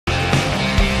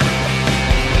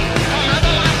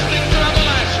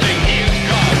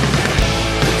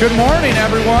Good morning,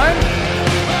 everyone.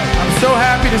 I'm so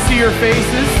happy to see your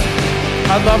faces.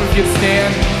 I'd love if you'd stand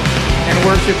and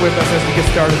worship with us as we get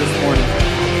started this morning.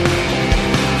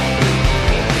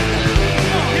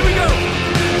 Here we go.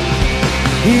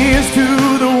 Here's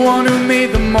to the one who made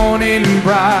the morning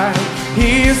bright.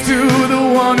 Here's to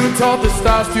the one who taught the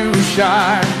stars to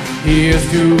shine. Here's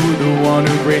to the one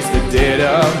who raised the dead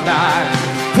of night.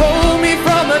 Pull me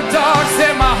from the dark,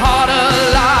 set my heart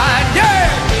alight. Yeah!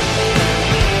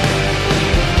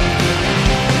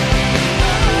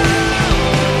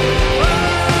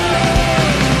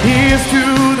 Here's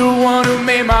to the one who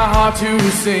made my heart to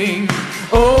sing.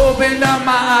 Opened up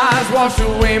my eyes, washed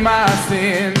away my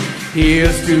sin.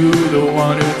 Here's to the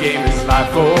one who gave his life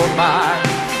for mine.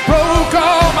 Broke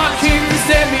all my chains,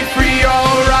 set me free,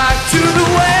 alright. To the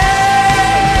way,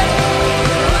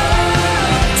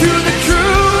 to the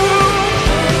truth,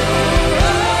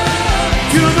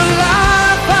 to the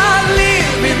life I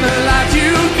live, in the light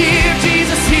you give.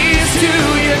 Jesus, here's to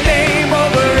your name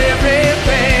over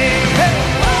everything. Hey.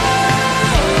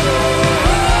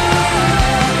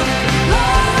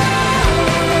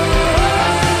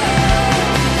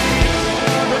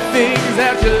 The things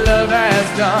that your love has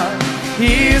done.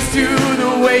 Here's to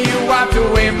the way you wiped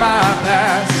away my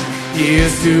past.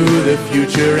 Here's to the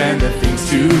future and the things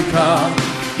to come.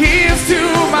 Here's to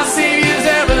my Savior's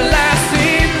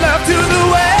everlasting love. To the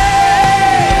way,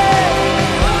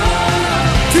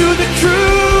 to the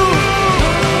truth,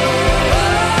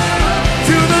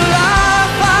 to the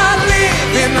life I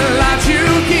live, in the light you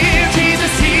give.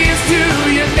 Jesus, here's to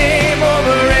your name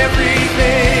over everything.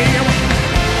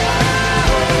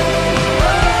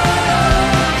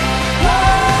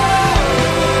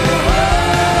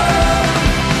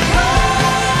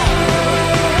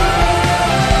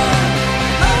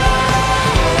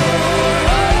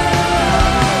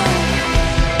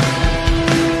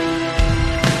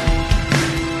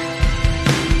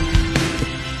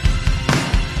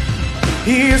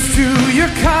 Here's to your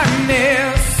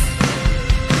kindness.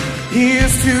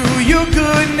 Here's to your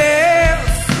goodness.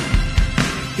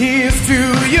 Here's to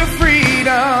your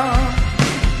freedom.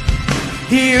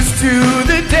 Here's to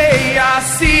the day I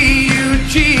see you,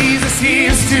 Jesus.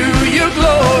 Here's to your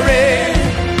glory.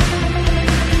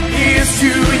 Here's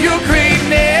to your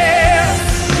greatness.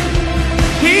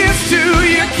 Here's to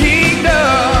your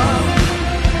kingdom.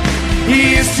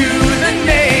 Here's to the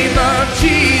name of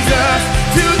Jesus.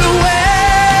 To the way,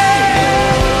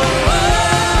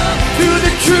 to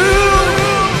the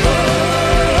truth,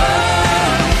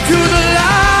 to the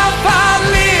life I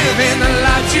live, in the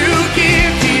light you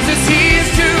give. Jesus,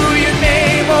 here's to your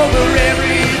name over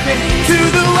everything. To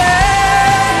the way,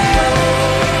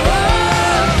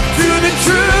 to the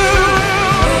truth,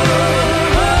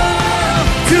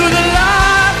 to the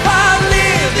life I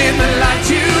live, in the light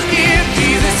you give.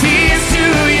 Jesus, here's to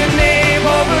your name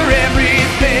over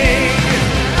everything.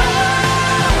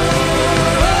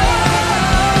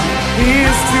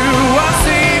 Here's to our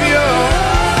Savior.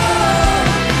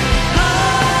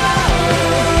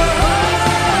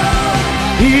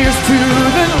 Here's to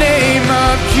the name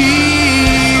of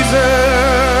Jesus.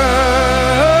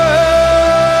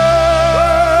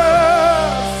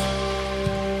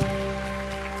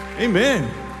 Amen.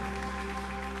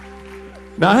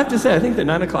 Now I have to say, I think the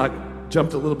 9 o'clock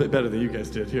jumped a little bit better than you guys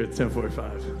did here at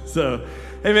 10:45. So,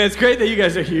 hey man, it's great that you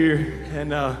guys are here,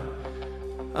 and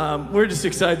we're just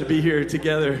excited to be here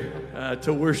together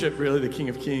to worship really the King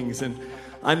of Kings. And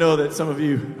I know that some of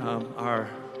you are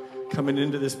coming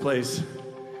into this place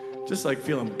just like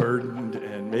feeling burdened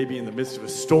and maybe in the midst of a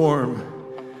storm,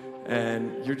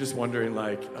 and you're just wondering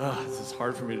like, this is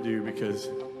hard for me to do because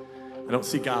I don't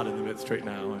see God in the midst right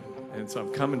now. And so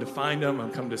I'm coming to find him.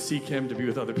 I'm coming to seek him, to be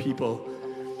with other people.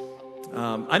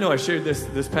 I know I shared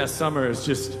this past summer. It's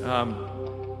just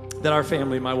that our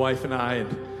family, my wife and I,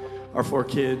 and our 4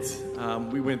 kids,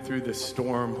 we went through this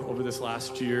storm over this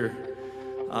last year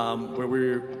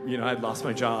where I had lost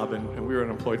my job and we were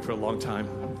unemployed for a long time.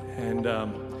 And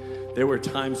there were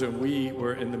times when we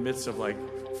were in the midst of like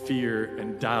fear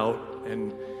and doubt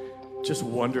and just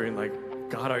wondering like,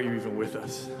 God, are you even with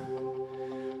us?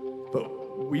 But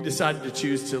we decided to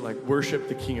choose to like worship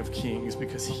the King of Kings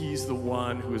because he's the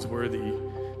one who is worthy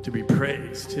to be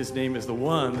praised. His name is the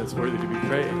one that's worthy to be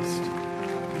praised.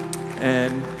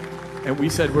 And we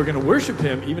said we're going to worship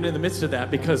him even in the midst of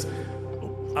that because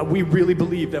we really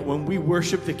believe that when we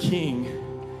worship the King,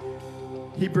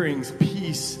 he brings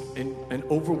peace and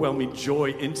overwhelming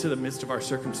joy into the midst of our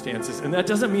circumstances. And that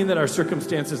doesn't mean that our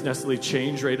circumstances necessarily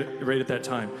change right at that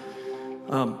time.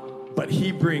 But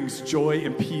he brings joy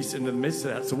and peace in the midst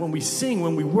of that. So when we sing,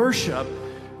 when we worship,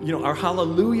 our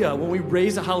hallelujah, when we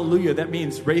raise a hallelujah, that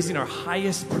means raising our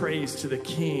highest praise to the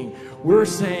King. We're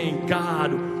saying,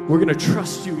 God, we're going to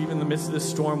trust you even in the midst of this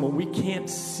storm. When we can't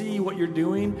see what you're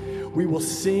doing, we will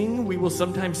sing. We will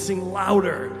sometimes sing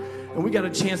louder. And we got a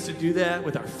chance to do that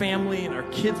with our family, and our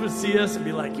kids would see us and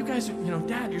be like, you guys,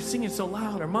 Dad, you're singing so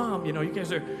loud. Or Mom, you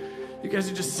guys are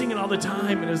just singing all the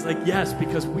time. And it's like, yes,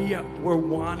 because we're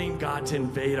wanting God to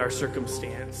invade our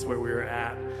circumstance where we're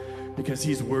at, because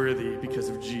he's worthy, because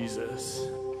of Jesus.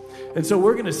 And so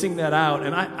we're going to sing that out.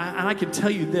 And I can tell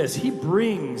you this, he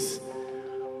brings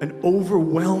an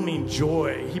overwhelming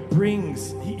joy.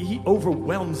 He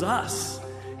overwhelms us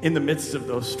in the midst of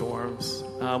those storms.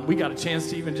 We got a chance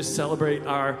to even just celebrate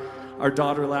our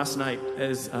daughter last night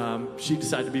as she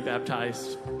decided to be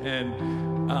baptized.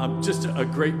 And just a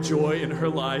great joy in her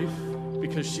life,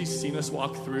 because she's seen us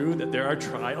walk through that there are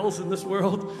trials in this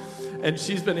world. And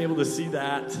she's been able to see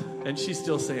that, and she's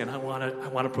still saying, I want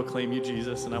to proclaim you,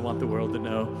 Jesus, and I want the world to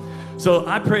know. So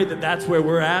I pray that that's where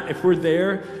we're at. If we're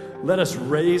there, let us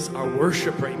raise our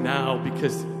worship right now,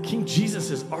 because King Jesus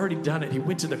has already done it. He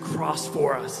went to the cross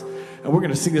for us, and we're going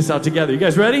to sing this out together. You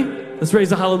guys ready? Let's raise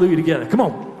the hallelujah together. Come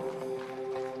on.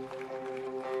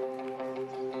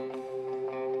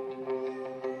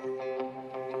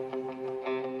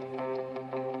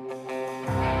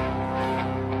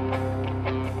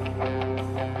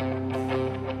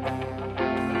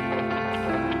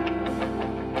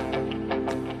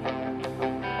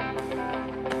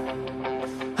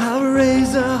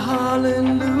 Raise a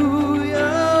hallelujah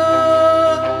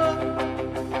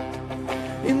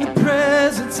in the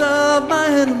presence of my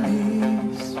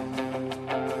enemies.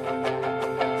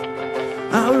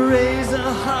 I'll raise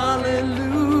a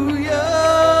hallelujah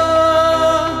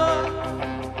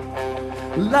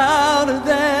louder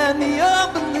than the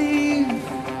unbelief.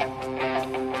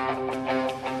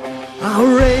 I'll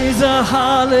raise a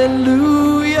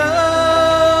hallelujah.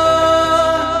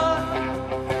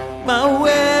 My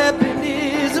weapon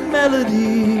is a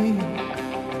melody.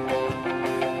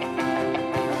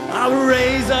 I'll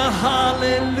raise a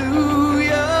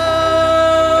hallelujah.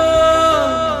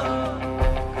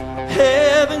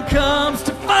 Heaven comes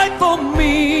to fight for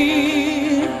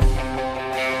me.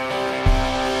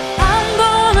 I'm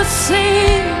gonna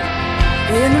sing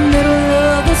in the middle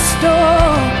of the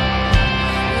storm.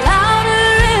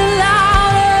 Louder and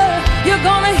louder, you're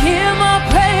gonna hear my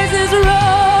praises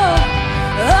roar.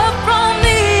 Up from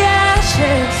the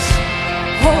ashes,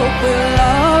 hope will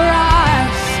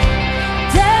arise.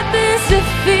 Death is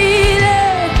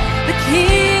defeated, the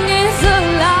King is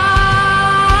alive.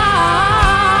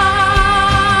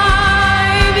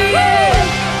 Yeah.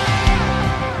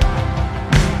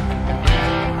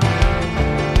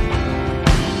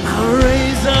 I'll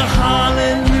raise a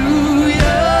hallelujah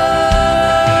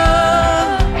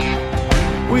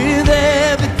with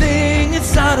everything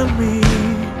inside of me.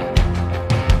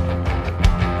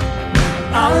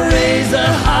 I'll raise a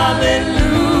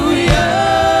hallelujah,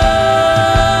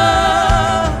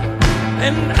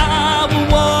 and I will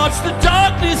watch the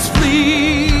darkness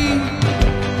flee.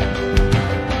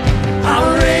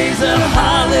 I'll raise a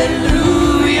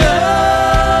hallelujah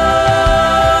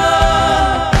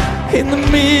in the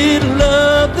middle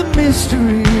of the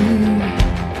mystery.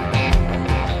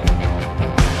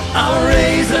 I'll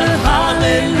raise a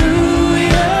hallelujah.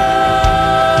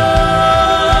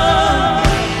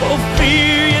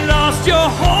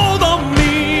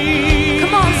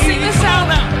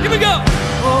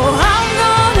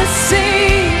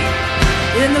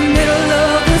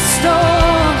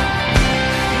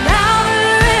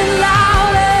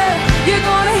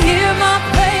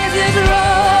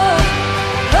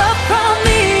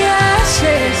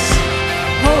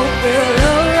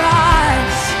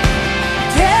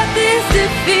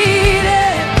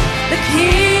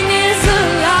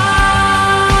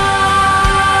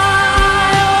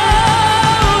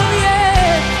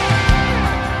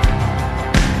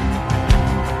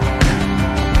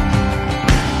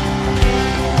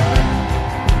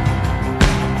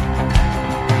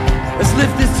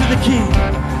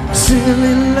 Sing a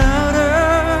little louder.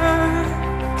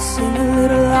 Sing a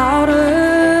little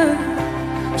louder.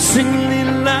 Sing a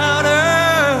little louder.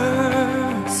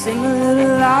 Sing a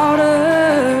little louder.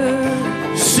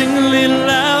 Sing a little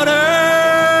louder.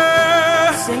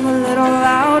 Sing a little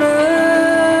louder.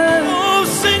 Oh,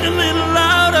 sing a little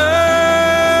louder.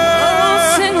 Oh,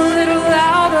 sing a little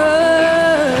louder.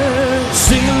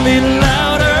 Sing a little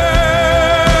louder.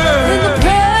 In the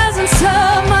presence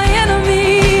of my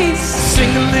enemies.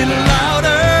 Sing a little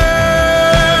louder.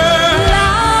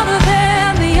 Louder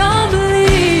than the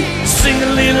unbelief. Sing a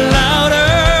little louder.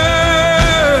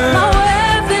 My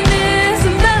weapon is a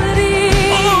melody.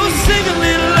 Oh,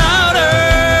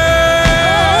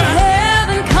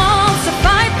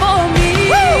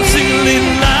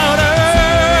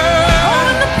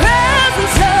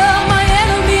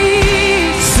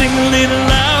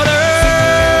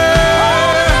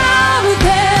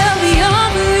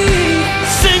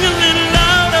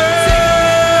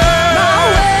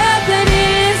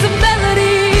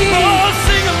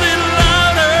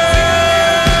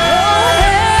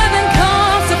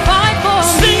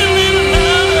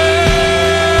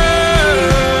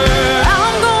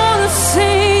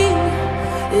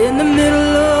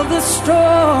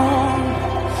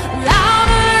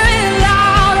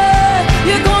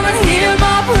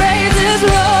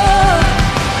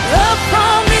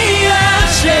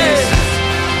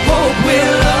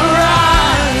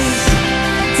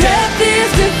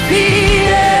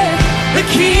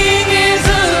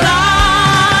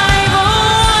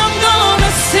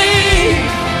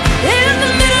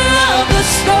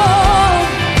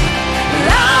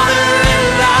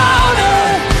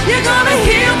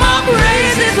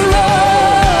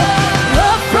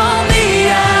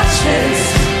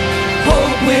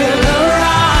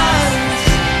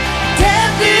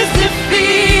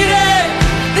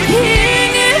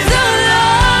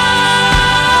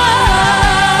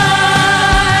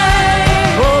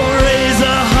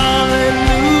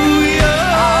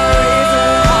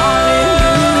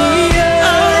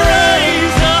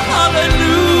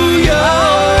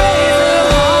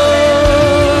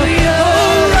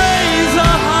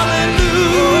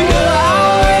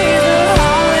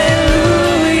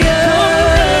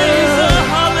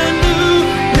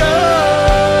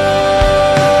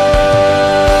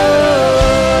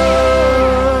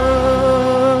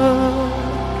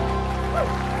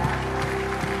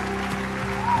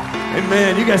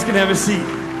 You guys can have a seat.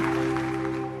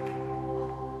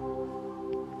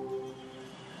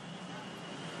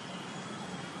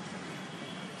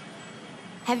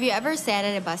 Have you ever sat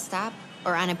at a bus stop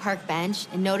or on a park bench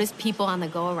and noticed people on the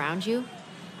go around you?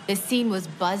 The scene was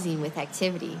buzzing with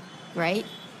activity, right?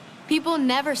 People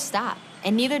never stop,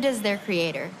 and neither does their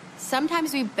creator.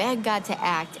 Sometimes we beg God to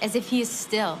act as if he is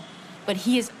still, but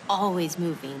he is always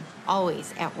moving,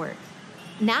 always at work.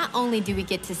 Not only do we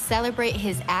get to celebrate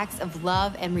his acts of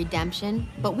love and redemption,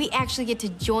 but we actually get to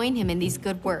join him in these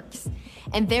good works.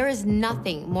 And there is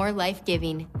nothing more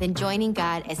life-giving than joining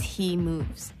God as he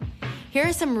moves. Here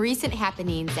are some recent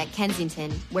happenings at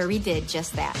Kensington where we did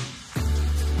just that.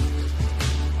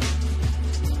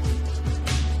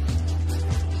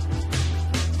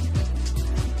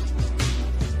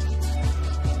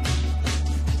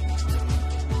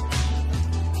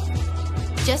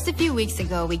 Just a few weeks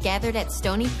ago, we gathered at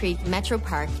Stony Creek Metro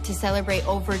Park to celebrate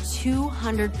over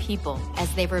 200 people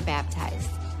as they were baptized.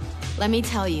 Let me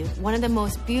tell you, one of the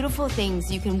most beautiful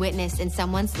things you can witness in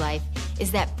someone's life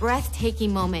is that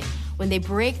breathtaking moment when they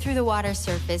break through the water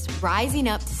surface, rising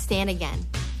up to stand again,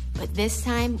 but this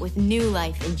time with new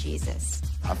life in Jesus.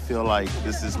 I feel like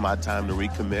this is my time to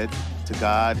recommit to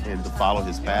God and to follow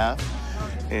his path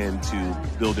and to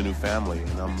build a new family.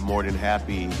 And I'm more than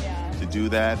happy to do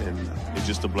that, and it's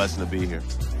just a blessing to be here.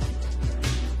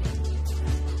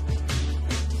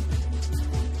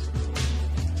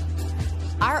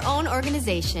 Our own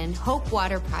organization, Hope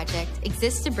Water Project,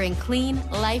 exists to bring clean,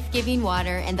 life-giving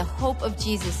water and the hope of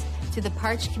Jesus to the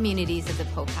parched communities of the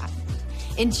Pocock.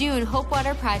 In June, Hope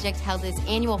Water Project held its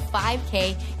annual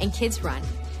 5K and Kids Run,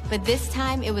 but this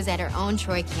time it was at our own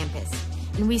Troy campus,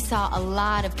 and we saw a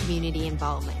lot of community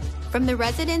involvement. From the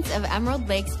residents of Emerald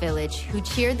Lakes Village who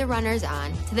cheered the runners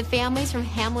on, to the families from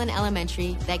Hamlin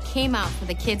Elementary that came out for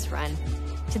the Kids Run,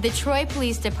 to the Troy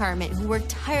Police Department who worked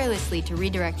tirelessly to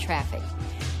redirect traffic.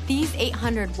 These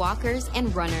 800 walkers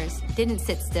and runners didn't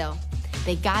sit still.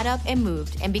 They got up and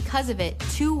moved, and because of it,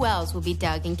 2 wells will be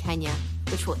dug in Kenya,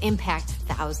 which will impact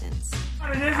thousands.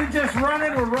 It isn't just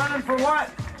running, we're running for what?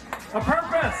 A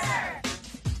purpose!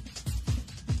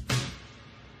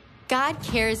 God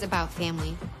cares about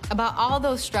family, about all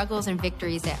those struggles and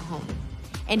victories at home.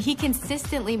 And he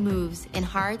consistently moves in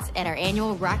hearts at our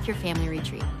annual Rock Your Family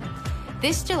retreat.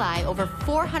 This July, over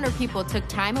 400 people took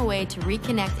time away to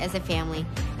reconnect as a family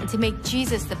and to make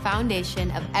Jesus the foundation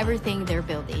of everything they're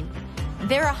building.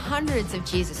 There are hundreds of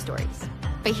Jesus stories,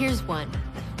 but here's one.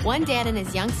 One dad and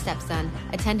his young stepson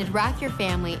attended Rock Your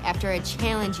Family after a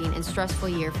challenging and stressful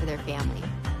year for their family.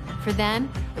 For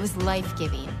them, it was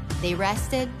life-giving. They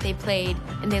rested, they played,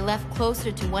 and they left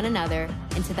closer to one another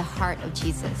and to the heart of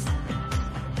Jesus.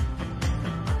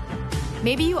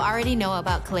 Maybe you already know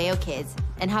about Kaleo Kids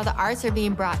and how the arts are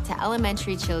being brought to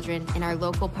elementary children in our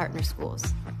local partner schools.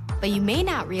 But you may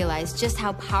not realize just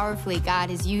how powerfully God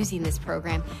is using this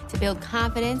program to build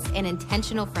confidence and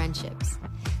intentional friendships.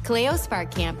 Kaleo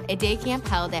Spark Camp, a day camp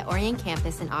held at Orion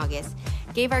campus in August,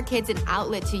 gave our kids an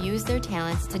outlet to use their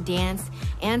talents to dance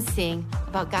and sing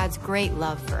about God's great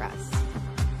love for us.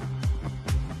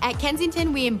 At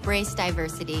Kensington, we embrace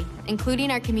diversity,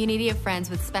 including our community of friends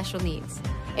with special needs.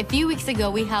 A few weeks ago,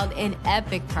 we held an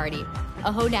epic party,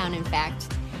 a hoedown in fact,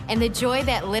 and the joy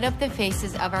that lit up the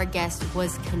faces of our guests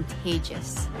was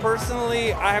contagious.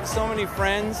 Personally, I have so many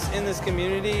friends in this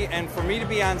community, and for me to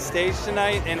be on stage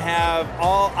tonight and have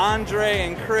all Andre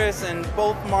and Chris and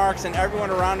both Marks and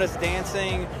everyone around us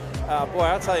dancing, boy,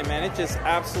 I'll tell you, man, it just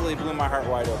absolutely blew my heart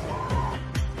wide open.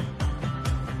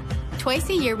 Twice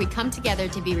a year, we come together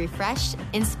to be refreshed,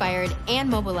 inspired, and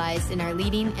mobilized in our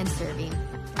leading and serving.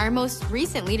 Our most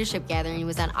recent leadership gathering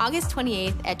was on August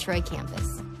 28th at Troy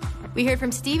campus. We heard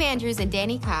from Steve Andrews and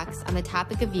Danny Cox on the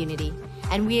topic of unity,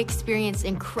 and we experienced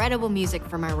incredible music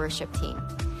from our worship team.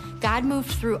 God moved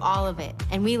through all of it,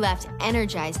 and we left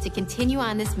energized to continue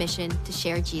on this mission to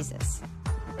share Jesus.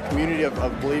 A community of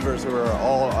believers who are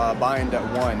all bind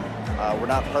at one. We're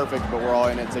not perfect, but we're all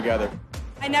in it together.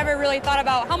 I never really thought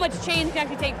about how much change can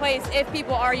actually take place if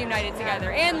people are united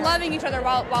together and loving each other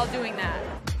while doing that.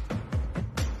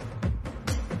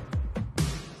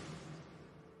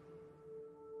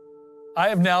 I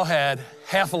have now had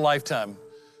half a lifetime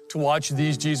to watch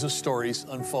these Jesus stories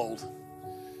unfold.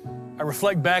 I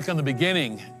reflect back on the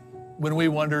beginning when we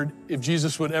wondered if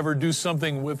Jesus would ever do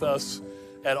something with us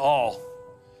at all.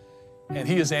 And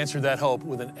he has answered that hope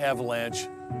with an avalanche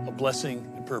of blessing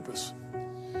and purpose.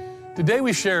 Today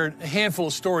we shared a handful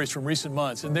of stories from recent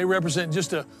months, and they represent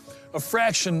just a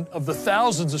fraction of the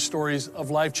thousands of stories of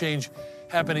life change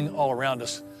happening all around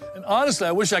us. And honestly,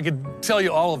 I wish I could tell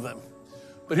you all of them.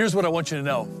 But here's what I want you to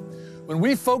know. When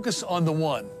we focus on the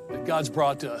one that God's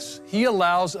brought to us, he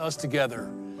allows us together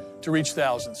to reach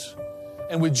thousands.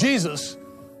 And with Jesus,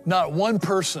 not one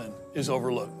person is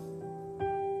overlooked.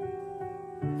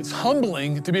 It's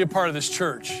humbling to be a part of this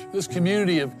church, this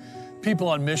community of people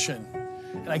on mission.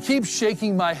 And I keep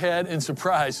shaking my head in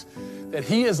surprise that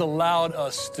he has allowed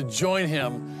us to join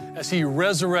him as he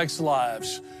resurrects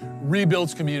lives,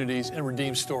 rebuilds communities, and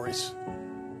redeems stories.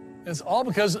 And it's all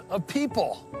because of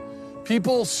people.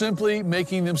 People simply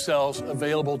making themselves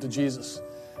available to Jesus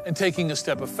and taking a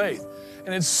step of faith.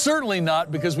 And it's certainly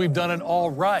not because we've done it all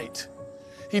right.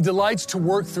 He delights to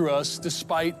work through us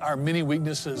despite our many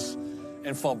weaknesses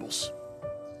and fumbles.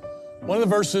 One of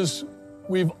the verses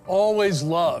we've always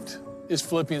loved is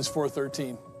Philippians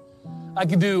 4:13. I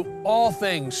can do all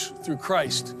things through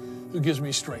Christ who gives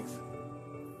me strength.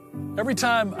 Every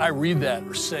time I read that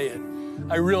or say it,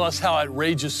 I realize how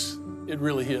outrageous it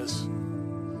really is.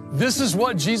 This is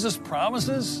what Jesus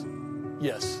promises?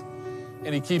 Yes,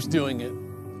 and he keeps doing it.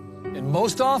 And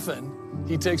most often,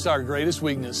 he takes our greatest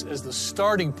weakness as the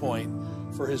starting point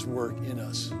for his work in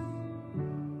us.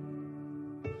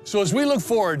 So as we look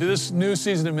forward to this new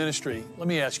season of ministry, let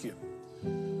me ask you,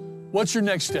 what's your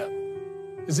next step?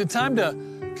 Is it time to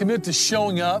commit to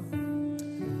showing up?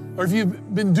 Or have you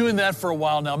been doing that for a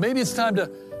while now? Maybe it's time to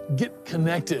get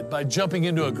connected by jumping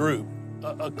into a group,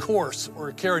 a course, or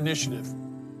a care initiative.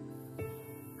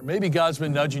 Or maybe God's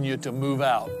been nudging you to move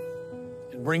out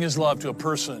and bring his love to a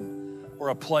person or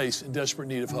a place in desperate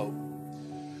need of hope.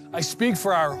 I speak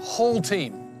for our whole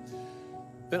team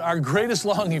that our greatest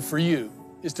longing for you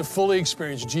is to fully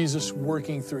experience Jesus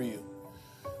working through you,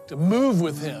 to move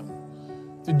with him,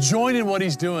 to join in what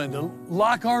he's doing, to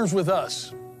lock arms with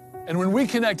us. And when we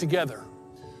connect together,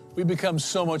 we become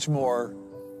so much more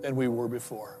than we were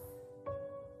before.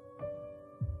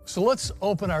 So let's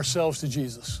open ourselves to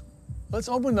Jesus. Let's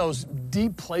open those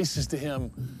deep places to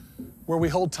him where we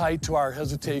hold tight to our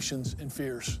hesitations and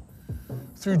fears.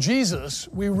 Through Jesus,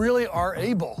 we really are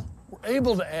able. We're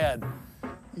able to add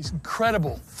these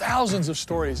incredible thousands of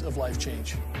stories of life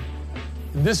change.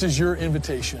 And this is your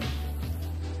invitation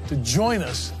to join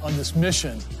us on this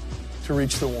mission to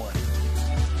reach the one.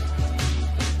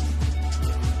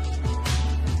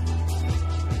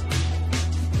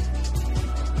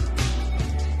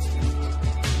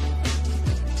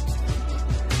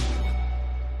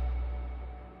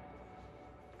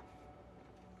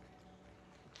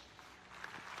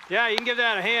 Yeah, you can give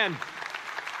that a hand.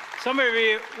 Some of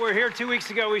you were here 2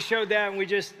 weeks ago. We showed that, and we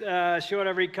just show it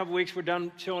every couple weeks. We're done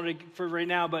showing it for right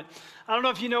now. But I don't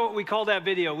know if you know what we call that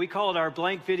video. We call it our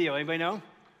blank video. Anybody know?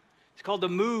 It's called the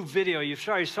move video. You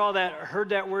probably saw that, heard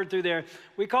that word through there.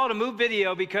 We call it a move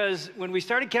video because when we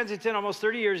started Kensington almost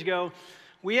 30 years ago,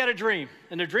 we had a dream.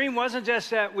 And the dream wasn't just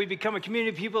that we'd become a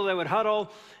community of people that would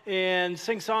huddle and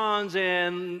sing songs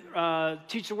and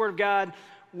teach the Word of God.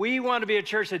 We wanted to be a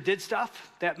church that did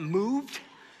stuff, that moved.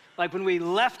 Like when we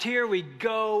left here, we'd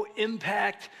go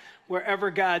impact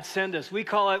wherever God sent us. We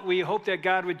call it, we hope that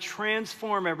God would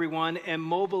transform everyone and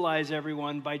mobilize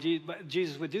everyone by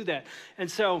Jesus would do that. And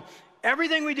so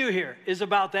everything we do here is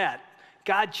about that.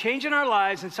 God changing our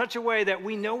lives in such a way that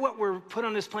we know what we're put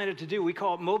on this planet to do. We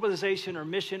call it mobilization or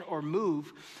mission or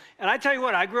move. And I tell you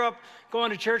what, I grew up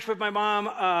going to church with my mom,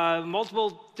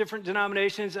 multiple different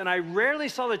denominations, and I rarely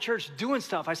saw the church doing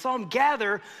stuff. I saw them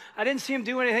gather. I didn't see them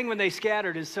do anything when they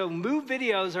scattered. And so move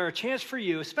videos are a chance for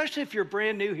you, especially if you're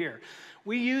brand new here.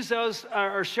 We use those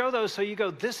or show those so you go,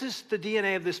 this is the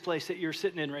DNA of this place that you're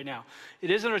sitting in right now.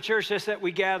 It isn't a church just that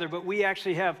we gather, but we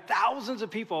actually have thousands of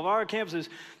people of our campuses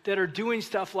that are doing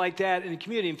stuff like that in the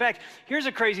community. In fact, here's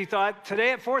a crazy thought.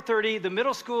 Today at 4:30, the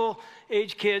middle school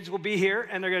age kids will be here,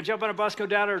 and they're going to jump on a bus, go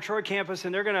down to our Troy campus,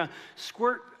 and they're going to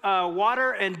squirt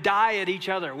water and dye at each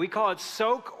other. We call it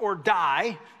soak or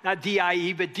dye, not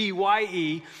D-I-E, but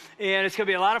D-Y-E. And it's going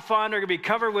to be a lot of fun. They're going to be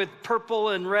covered with purple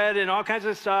and red and all kinds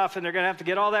of stuff, and they're going to have to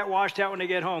get all that washed out when they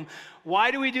get home.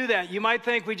 Why do we do that? You might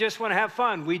think we just want to have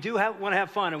fun. We do want to have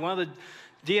fun, and one of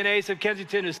the DNAs of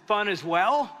Kensington is fun as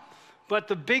well. But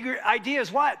the bigger idea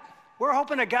is what? We're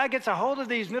hoping that God gets a hold of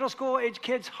these middle school age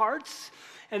kids' hearts,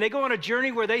 and they go on a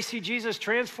journey where they see Jesus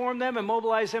transform them and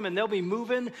mobilize them, and they'll be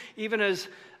moving even as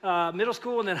middle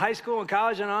school and then high school and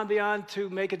college and on beyond to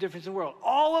make a difference in the world.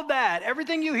 All of that,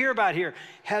 everything you hear about here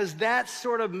has that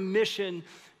sort of mission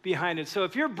behind it. So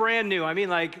if you're brand new, I mean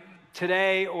like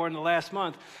today or in the last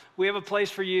month, we have a place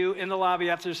for you in the lobby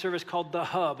after the service called The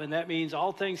Hub, and that means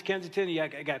all things Kensington. You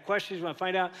got questions, you want to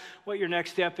find out what your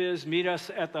next step is, meet us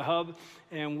at The Hub,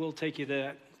 and we'll take you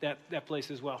to that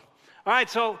place as well. All right,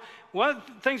 so one of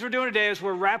the things we're doing today is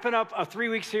we're wrapping up a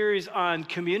 3-week series on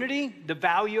community, the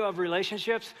value of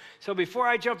relationships. So before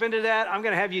I jump into that, I'm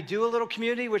going to have you do a little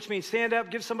community, which means stand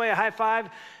up, give somebody a high five,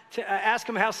 ask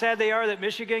them how sad they are that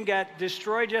Michigan got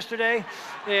destroyed yesterday,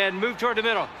 and move toward the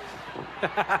middle.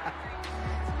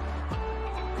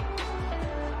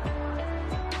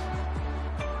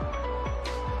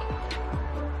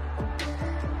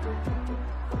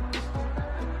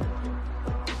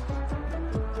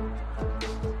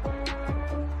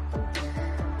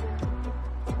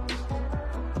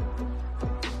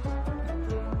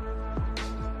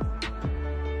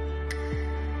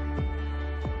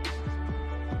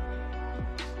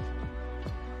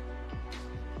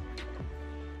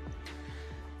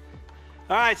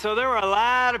 All right, so there were a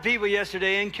lot of people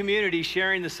yesterday in community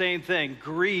sharing the same thing,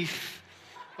 grief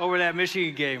over that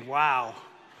Michigan game. Wow.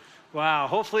 Wow.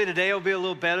 Hopefully today will be a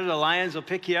little better. The Lions will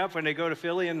pick you up when they go to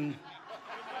Philly, and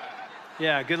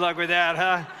yeah, good luck with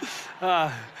that,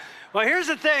 huh? Well, here's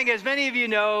the thing. As many of you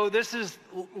know, this is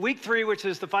week 3, which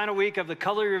is the final week of the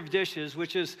Color of Dishes,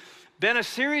 which has been a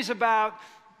series about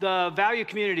the value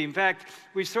community. In fact,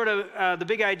 we've sort of, the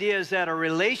big idea is that a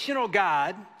relational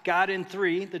God, God in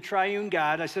 3, the triune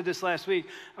God, I said this last week,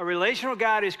 a relational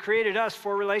God has created us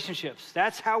for relationships.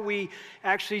 That's how we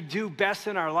actually do best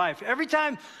in our life. Every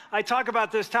time I talk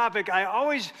about this topic, I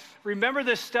always remember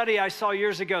this study I saw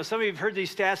years ago. Some of you have heard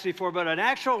these stats before, but an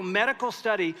actual medical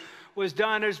study was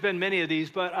done. There's been many of these,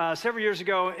 but several years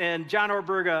ago, and John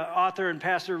Ortberg, author and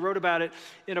pastor, wrote about it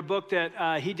in a book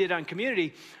that he did on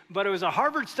community. But it was a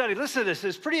Harvard study. Listen to this.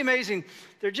 It's pretty amazing.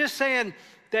 They're just saying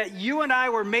that you and I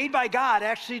were made by God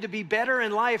actually to be better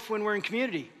in life when we're in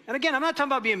community. And again, I'm not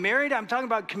talking about being married. I'm talking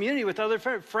about community with other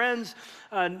friends,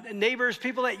 neighbors,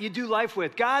 people that you do life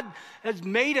with. God has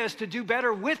made us to do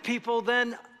better with people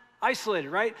than isolated,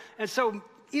 right? And so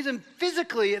even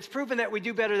physically, it's proven that we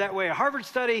do better that way. A Harvard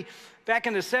study back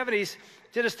in the 70s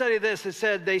did a study of this. It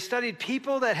said they studied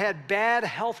people that had bad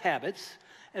health habits,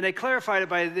 and they clarified it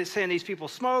by saying these people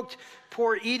smoked,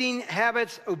 poor eating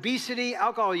habits, obesity,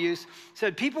 alcohol use.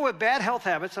 Said people with bad health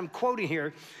habits, I'm quoting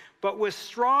here, but with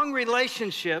strong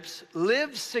relationships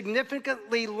lived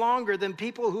significantly longer than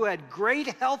people who had great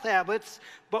health habits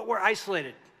but were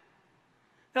isolated.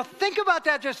 Now think about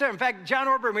that just there. In fact, John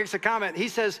Ortberg makes a comment. He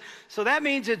says, so that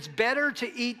means it's better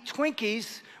to eat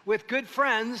Twinkies with good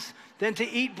friends than to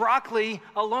eat broccoli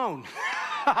alone.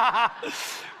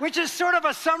 Which is sort of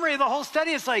a summary of the whole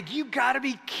study. It's like, you gotta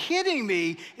be kidding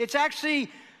me. It's actually,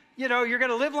 you know, you're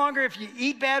gonna live longer if you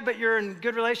eat bad, but you're in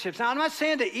good relationships. Now, I'm not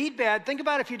saying to eat bad. Think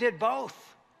about if you did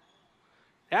both.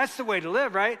 That's the way to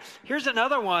live, right? Here's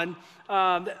another one.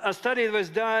 A study that was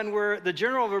done where the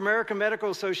Journal of American Medical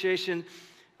Association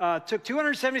took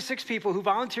 276 people who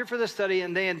volunteered for the study,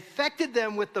 and they infected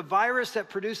them with the virus that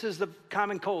produces the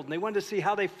common cold. And they wanted to see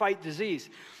how they fight disease.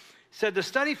 Said the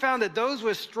study found that those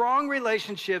with strong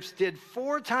relationships did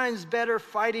 4 times better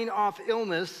fighting off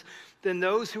illness than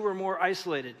those who were more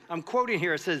isolated. I'm quoting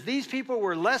here. It says, these people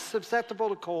were less susceptible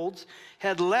to colds,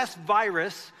 had less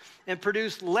virus, and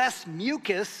produced less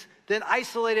mucus than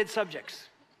isolated subjects.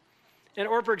 And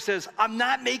Ortberg says, I'm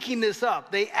not making this up.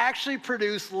 They actually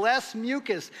produce less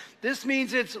mucus. This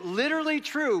means it's literally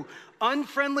true.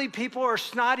 Unfriendly people are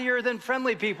snottier than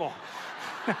friendly people.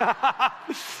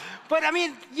 But I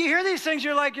mean, you hear these things,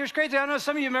 you're like, you're crazy. I know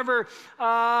some of you remember,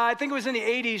 I think it was in the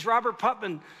 80s, Robert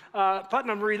Putnam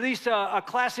released a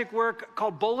classic work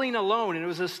called Bowling Alone. And it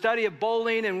was a study of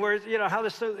bowling and where, you know, how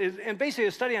this is, and basically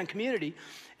a study on community.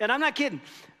 And I'm not kidding.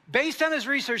 Based on his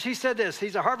research, he said this.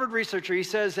 He's a Harvard researcher. He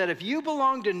says that if you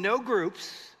belong to no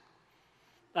groups,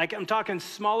 like I'm talking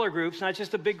smaller groups, not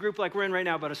just a big group like we're in right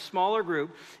now, but a smaller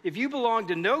group. If you belong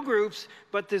to no groups,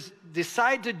 but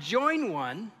decide to join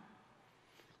one,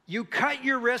 you cut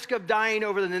your risk of dying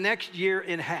over the next year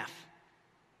in half.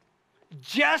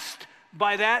 Just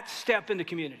by that step into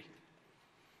community.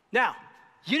 Now,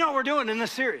 you know what we're doing in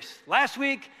this series. Last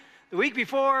week, the week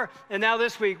before, and now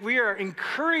this week, we are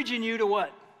encouraging you to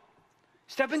what?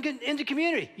 Step into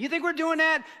community. You think we're doing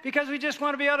that because we just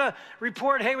want to be able to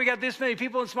report, hey, we got this many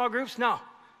people in small groups? No.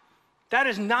 That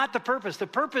is not the purpose. The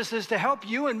purpose is to help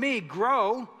you and me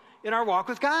grow in our walk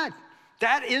with God.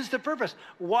 That is the purpose.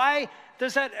 How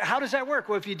does that work?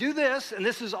 Well, if you do this, and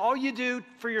this is all you do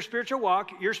for your spiritual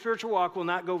walk will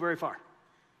not go very far.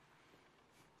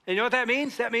 And you know what that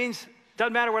means? That means it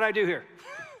doesn't matter what I do here.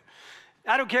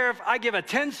 I don't care if I give a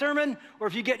 10 sermon or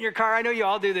if you get in your car. I know you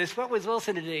all do this. What was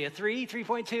Wilson today? A 3,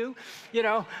 3.2? You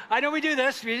know, I know we do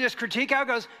this. You just critique how it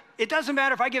goes. It doesn't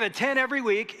matter if I give a 10 every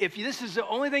week. If this is the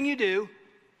only thing you do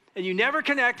and you never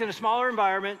connect in a smaller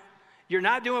environment, you're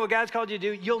not doing what God's called you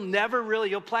to do,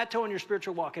 you'll plateau in your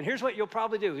spiritual walk. And here's what you'll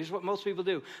probably do. Here's what most people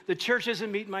do. The church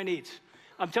isn't meeting my needs.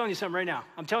 I'm telling you something right now.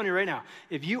 I'm telling you right now.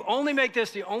 If you only make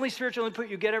this the only spiritual input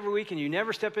you get every week and you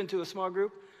never step into a small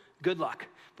group, good luck.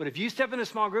 But if you step in a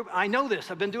small group, I know this.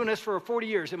 I've been doing this for 40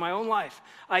 years in my own life.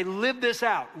 I live this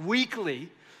out weekly.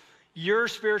 Your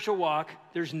spiritual walk,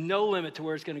 there's no limit to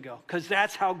where it's going to go because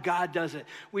that's how God does it.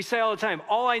 We say all the time,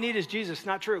 all I need is Jesus.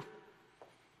 Not true.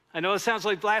 I know it sounds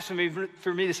like blasphemy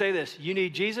for me to say this. You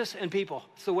need Jesus and people.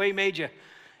 It's the way he made you.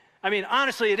 I mean,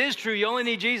 honestly, it is true. You only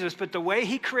need Jesus, but the way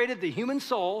he created the human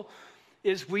soul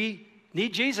is we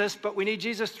need Jesus, but we need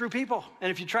Jesus through people.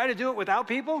 And if you try to do it without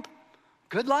people,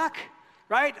 good luck,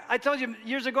 right? I told you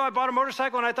years ago I bought a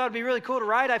motorcycle and I thought it'd be really cool to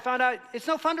ride. I found out it's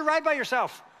no fun to ride by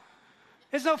yourself.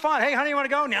 It's no fun. Hey, honey, you want to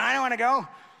go? No, I don't want to go.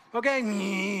 Okay.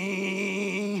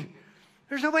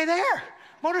 There's nobody there.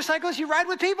 Motorcycles, you ride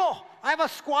with people. I have a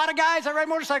squad of guys I ride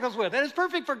motorcycles with, and it's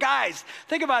perfect for guys.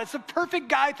 Think about it. It's the perfect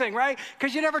guy thing, right?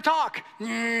 Because you never talk.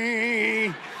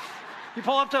 You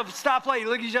pull up to a stoplight, you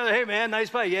look at each other, hey, man,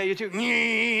 nice bike. Yeah, you too.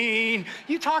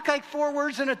 You talk like 4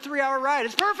 words in a 3-hour ride.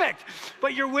 It's perfect.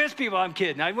 But you're with people. I'm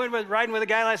kidding. I went riding with a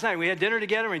guy last night. We had dinner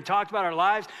together, and we talked about our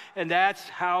lives, and that's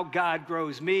how God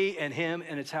grows me and him,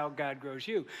 and it's how God grows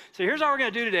you. So here's what we're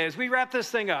going to do today. As we wrap this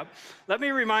thing up, let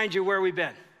me remind you where we've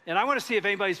been. And I want to see if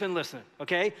anybody's been listening,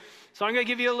 okay? So I'm going to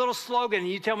give you a little slogan, and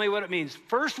you tell me what it means.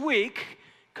 First week,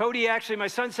 Cody, actually, my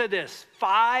son said this,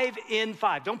 5 in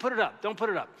 5. Don't put it up. Don't put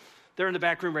it up. They're in the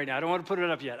back room right now. I don't want to put it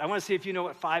up yet. I want to see if you know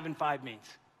what 5 and 5 means.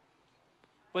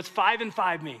 What's 5 and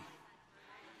 5 mean?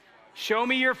 Show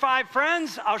me your 5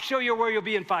 friends. I'll show you where you'll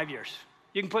be in 5 years.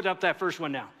 You can put up that first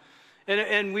one now.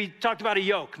 And we talked about a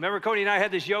yoke. Remember, Cody and I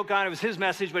had this yoke on. It was his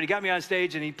message, but he got me on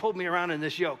stage, and he pulled me around in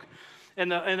this yoke.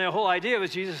 And the whole idea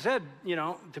was Jesus said, you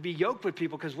know, to be yoked with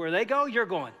people, because where they go, you're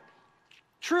going.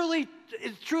 Truly,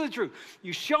 it's truly true.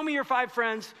 You show me your 5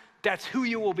 friends, that's who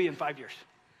you will be in 5 years.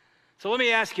 So let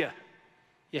me ask you,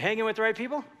 you hanging with the right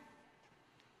people?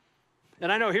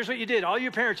 And I know, here's what you did. All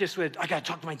your parents just went, I got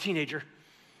to talk to my teenager.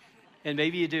 And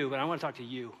maybe you do, but I want to talk to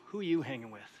you. Who are you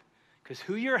hanging with? Because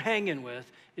who you're hanging with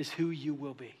is who you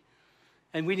will be.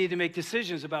 And we need to make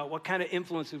decisions about what kind of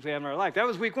influences we have in our life. That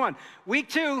was week 1. Week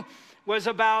 2 was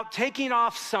about taking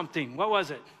off something. What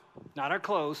was it? Not our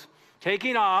clothes.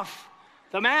 Taking off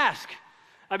the mask.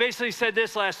 I basically said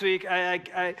this last week.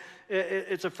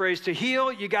 It's a phrase, to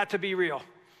heal, you got to be real.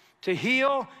 To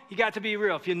heal, you got to be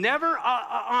real. If you're never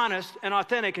honest and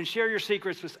authentic and share your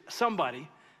secrets with somebody,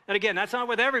 and again, that's not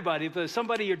with everybody, but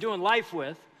somebody you're doing life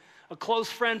with, a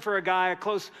close friend for a guy, a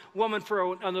close woman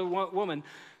for another woman,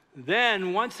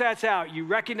 then once that's out, you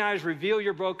recognize, reveal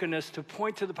your brokenness to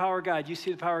point to the power of God. You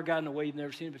see the power of God in a way you've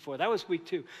never seen it before. That was week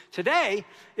 2. Today,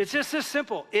 it's just this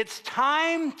simple. It's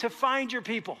time to find your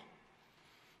people.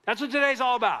 That's what today's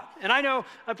all about. And I know,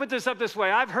 I put this up this way.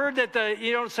 I've heard that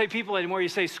you don't say people anymore, you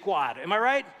say squad. Am I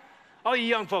right? All you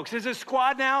young folks, is it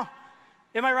squad now?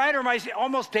 Am I right, or am I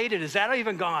almost dated? Is that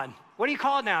even gone? What do you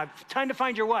call it now? Time to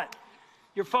find your what?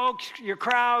 Your folks, your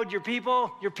crowd, your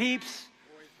people, your peeps?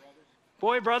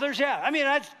 Boy brothers, yeah. I mean,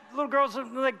 that's little girls,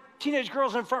 like teenage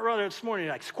girls in the front row this morning,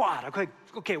 like, squad.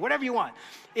 Okay, whatever you want.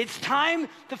 It's time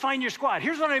to find your squad.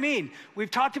 Here's what I mean.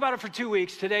 We've talked about it for 2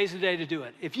 weeks. Today's the day to do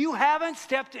it. If you haven't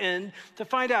stepped in to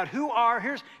find out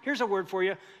here's a word for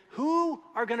you, who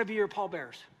are going to be your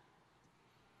pallbearers?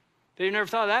 They've never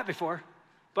thought of that before.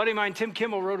 A buddy of mine, Tim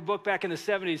Kimmel, wrote a book back in the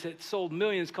 70s that sold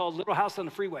millions called Little House on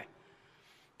the Freeway,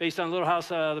 based on Little House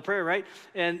on the Prairie, right?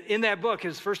 And in that book,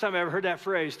 it's the first time I ever heard that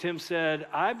phrase, Tim said,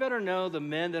 I better know the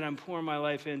men that I'm pouring my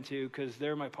life into because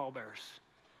they're my pallbearers.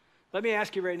 Let me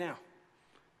ask you right now,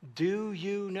 do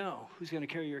you know who's going to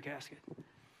carry your casket?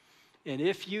 And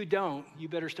if you don't, you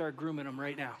better start grooming them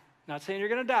right now. Not saying you're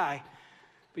going to die,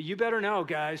 but you better know,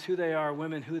 guys, who they are,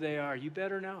 women, who they are. You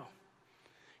better know.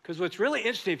 Because what's really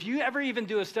interesting, if you ever even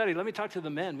do a study, let me talk to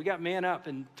the men. We got Man Up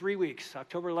in 3 weeks,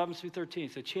 October 11th through 13th.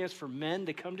 It's a chance for men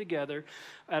to come together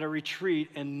at a retreat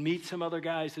and meet some other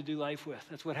guys to do life with.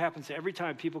 That's what happens every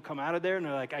time people come out of there and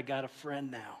they're like, I got a friend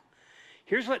now.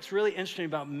 Here's what's really interesting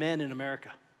about men in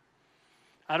America.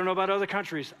 I don't know about other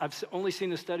countries. I've only seen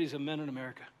the studies of men in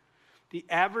America. The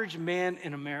average man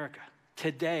in America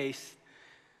today,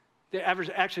 the average,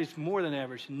 actually it's more than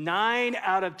average, 9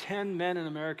 out of 10 men in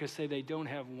America say they don't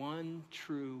have one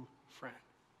true friend.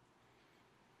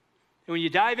 And when you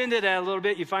dive into that a little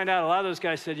bit, you find out a lot of those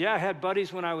guys said, yeah, I had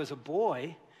buddies when I was a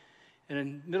boy, and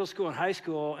in middle school and high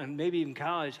school, and maybe even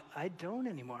college. I don't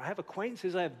anymore. I have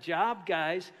acquaintances, I have job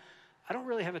guys. I don't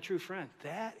really have a true friend.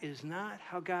 That is not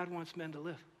how God wants men to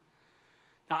live.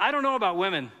 Now, I don't know about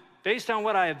women, Based on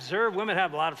what I observe, women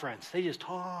have a lot of friends. They just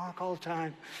talk all the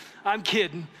time. I'm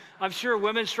kidding. I'm sure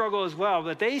women struggle as well,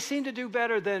 but they seem to do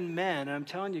better than men. And I'm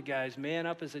telling you guys, man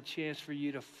up is a chance for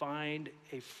you to find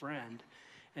a friend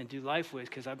and do life with.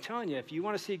 Because I'm telling you, if you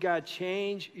want to see God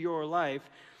change your life,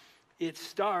 it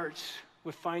starts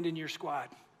with finding your squad.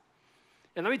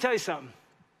 And let me tell you something.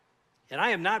 And I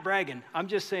am not bragging. I'm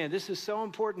just saying this is so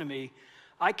important to me.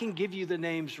 I can give you the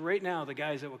names right now of the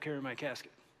guys that will carry my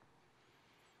casket.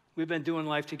 We've been doing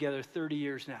life together 30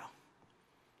 years now.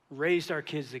 Raised our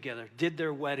kids together, did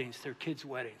their weddings, their kids'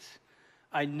 weddings.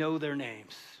 I know their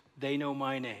names. They know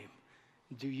my name.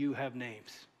 Do you have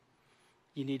names?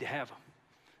 You need to have them.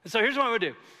 And so here's what I'm going to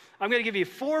do. I'm going to give you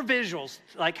 4 visuals,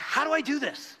 like how do I do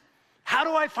this? How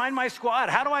do I find my squad?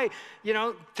 How do I,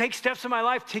 take steps in my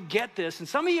life to get this? And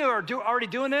some of you are already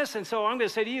doing this, and so I'm going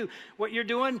to say to you, what you're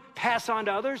doing, pass on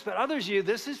to others. But others of you,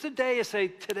 this is the day you say,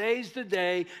 today's the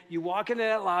day. You walk into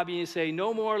that lobby and you say,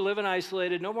 no more living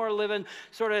isolated, no more living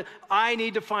sort of, I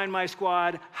need to find my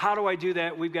squad. How do I do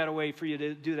that? We've got a way for you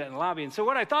to do that in the lobby. And so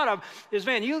what I thought of is,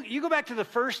 man, you go back to the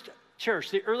first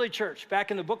church, the early church, back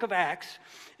in the book of Acts,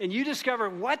 and you discover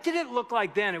what did it look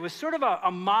like then. It was sort of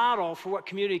a model for what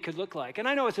community could look like. And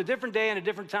I know it's a different day and a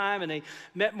different time, and they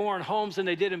met more in homes than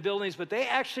they did in buildings, but they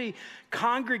actually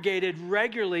congregated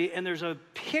regularly, and there's a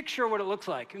picture of what it looks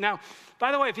like. Now,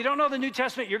 by the way, if you don't know the New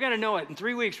Testament, you're going to know it. In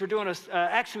 3 weeks, we're doing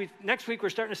actually, next week, we're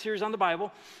starting a series on the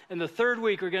Bible, and the third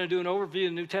week, we're going to do an overview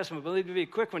of the New Testament. But let me be a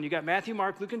quick one. You got Matthew,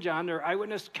 Mark, Luke, and John. They're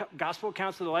eyewitness gospel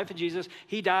accounts of the life of Jesus.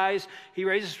 He dies, he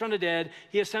raises from the dead,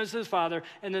 he ascends to his Father,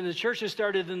 and then the church is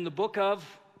started in the book of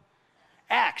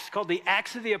Acts, called the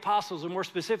Acts of the Apostles, or more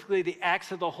specifically, the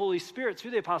Acts of the Holy Spirit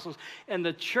through the apostles. And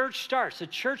the church starts. The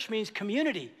church means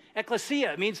community.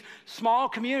 Ecclesia, it means small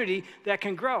community that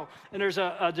can grow. And there's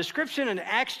a description in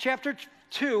Acts chapter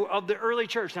 2 of the early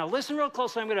church. Now listen real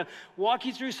closely. I'm going to walk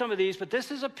you through some of these, but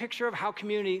this is a picture of how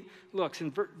community looks.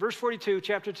 In verse 42,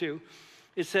 chapter 2,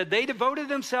 it said, they devoted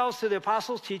themselves to the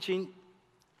apostles' teaching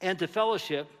and to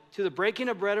fellowship, to the breaking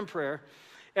of bread and prayer.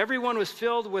 Everyone was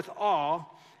filled with awe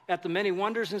at the many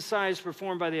wonders and signs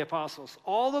performed by the apostles.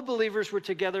 All the believers were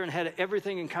together and had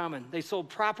everything in common. They sold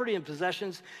property and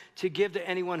possessions to give to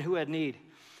anyone who had need.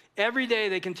 Every day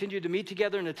they continued to meet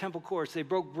together in the temple courts. They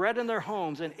broke bread in their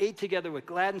homes and ate together with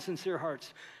glad and sincere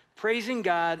hearts, praising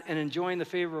God and enjoying the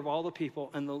favor of all the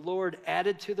people. And the Lord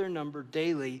added to their number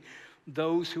daily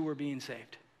those who were being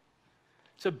saved.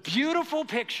 It's a beautiful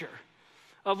picture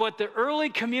of what the early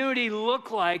community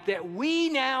looked like that we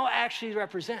now actually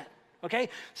represent. Okay,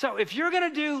 so if you're going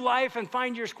to do life and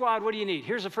find your squad, what do you need?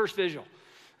 Here's the first visual.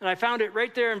 And I found it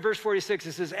right there in verse 46.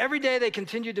 It says, every day they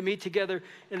continued to meet together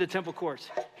in the temple courts.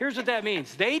 Here's what that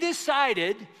means. They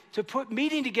decided to put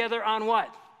meeting together on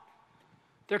what?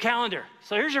 Their calendar.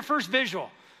 So here's your first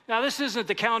visual. Now, this isn't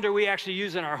the calendar we actually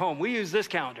use in our home. We use this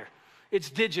calendar. It's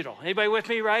digital. Anybody with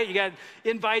me, right? You got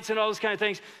invites and all those kind of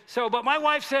things. So, but my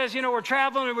wife says, we're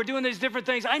traveling and we're doing these different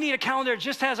things. I need a calendar that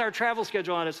just has our travel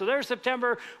schedule on it. So there's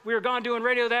September. We were gone doing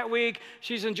radio that week.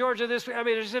 She's in Georgia this week. I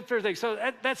mean, there's different things. So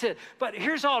that's it. But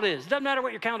here's all it is. It doesn't matter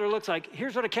what your calendar looks like.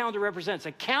 Here's what a calendar represents.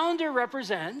 A calendar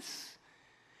represents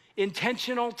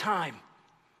intentional time,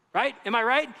 right? Am I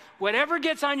right? Whatever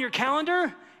gets on your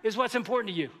calendar is what's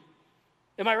important to you.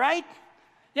 Am I right?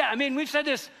 Yeah, I mean, we've said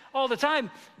this all the time,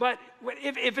 but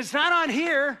if it's not on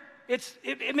here,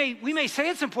 we may say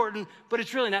it's important, but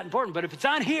it's really not important. But if it's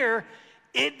on here,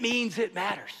 it means it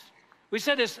matters. We've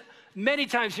said this many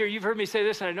times here. You've heard me say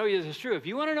this, and I know this is true. If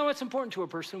you want to know what's important to a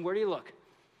person, where do you look?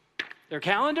 Their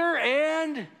calendar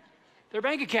and their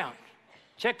bank account.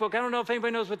 Checkbook, I don't know if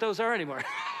anybody knows what those are anymore.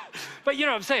 But you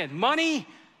know what I'm saying. Money,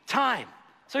 time.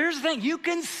 So here's the thing. You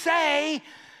can say,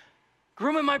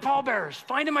 grooming my pallbearers,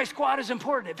 finding my squad is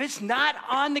important. If it's not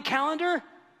on the calendar,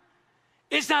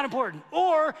 it's not important.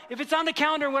 Or if it's on the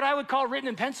calendar, what I would call written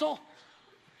in pencil,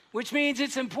 which means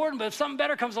it's important, but if something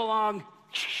better comes along,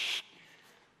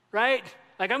 right?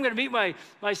 Like I'm going to meet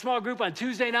my small group on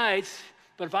Tuesday nights,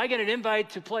 but if I get an invite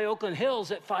to play Oakland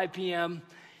Hills at 5 p.m.,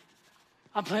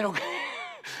 I'm playing Oakland.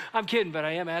 I'm kidding, but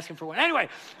I am asking for one. Anyway,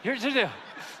 here's the deal.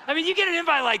 I mean, you get an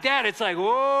invite like that, it's like,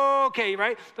 whoa, okay,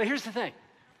 right? But here's the thing.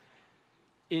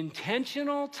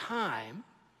 Intentional time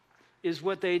is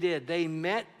what they did. They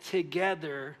met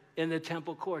together in the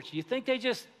temple courts. You think they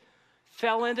just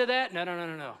fell into that?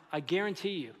 No. I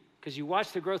guarantee you, because you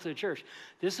watch the growth of the church,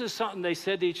 this is something they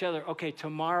said to each other, okay,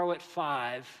 tomorrow at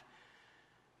 5,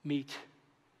 meet.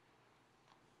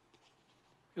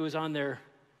 It was on their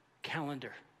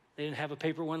calendar. They didn't have a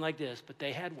paper one like this, but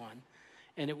they had one,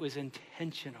 and it was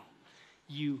intentional.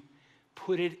 You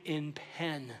put it in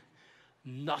pen.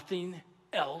 Nothing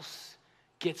else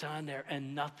gets on there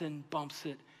and nothing bumps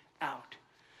it out.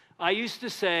 I used to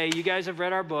say, you guys have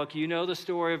read our book, you know the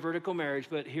story of vertical marriage,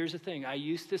 but here's the thing. I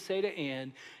used to say to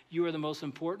Ann, you are the most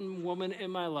important woman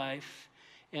in my life,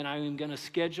 and I'm going to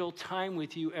schedule time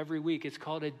with you every week. It's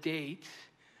called a date,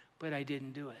 but I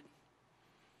didn't do it.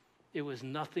 It was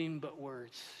nothing but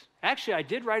words. Actually, I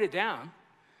did write it down.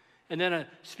 And then a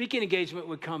speaking engagement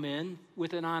would come in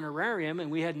with an honorarium, and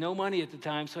we had no money at the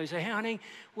time. So I say, hey, honey,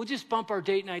 we'll just bump our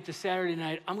date night to Saturday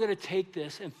night. I'm going to take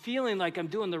this, and feeling like I'm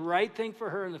doing the right thing for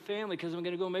her and the family because I'm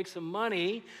going to go make some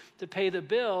money to pay the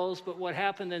bills. But what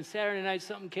happened then Saturday night,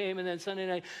 something came, and then Sunday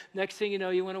night, next thing you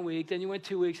know, you went a week, then you went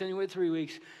 2 weeks, then you went 3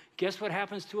 weeks. Guess what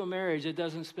happens to a marriage that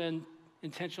doesn't spend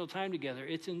intentional time together?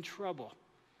 It's in trouble.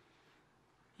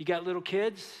 You got little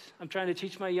kids? I'm trying to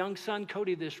teach my young son,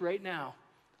 Cody, this right now.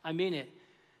 I mean it.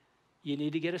 You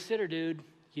need to get a sitter, dude.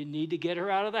 You need to get her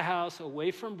out of the house,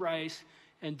 away from Bryce,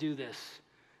 and do this.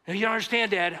 Now, you don't understand,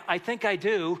 Dad. I think I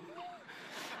do.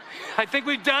 I think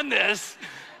we've done this.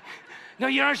 No,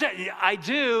 you don't understand. I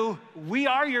do. We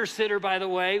are your sitter, by the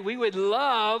way. We would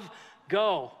love,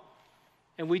 go.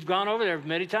 And we've gone over there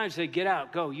many times, said, get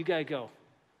out, go, you gotta go.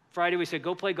 Friday, we said,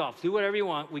 go play golf, do whatever you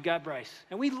want. We got Bryce.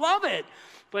 And we love it.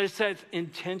 But it says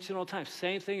intentional time.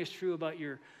 Same thing is true about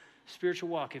your spiritual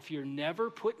walk. If you're never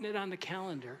putting it on the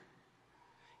calendar,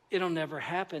 it'll never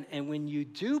happen. And when you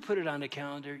do put it on the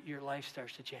calendar, your life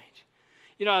starts to change.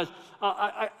 You know,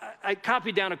 I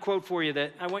copied down a quote for you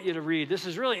that I want you to read. This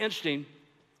is really interesting.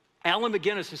 Alan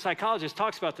McGinnis, a psychologist,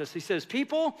 talks about this. He says,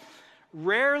 people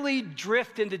rarely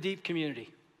drift into deep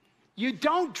community. You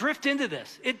don't drift into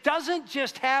this. It doesn't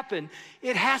just happen.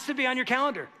 It has to be on your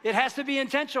calendar. It has to be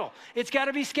intentional. It's got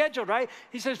to be scheduled, right?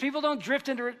 He says people don't drift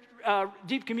into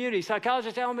deep community.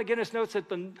 Psychologist Alan McGinnis notes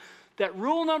that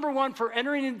rule number one for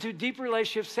entering into deep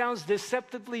relationships sounds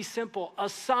deceptively simple.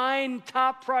 Assign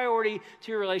top priority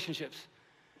to your relationships.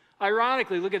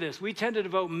 Ironically, look at this. We tend to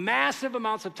devote massive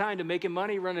amounts of time to making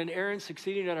money, running errands,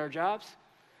 succeeding at our jobs.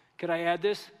 Could I add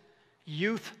this?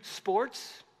 Youth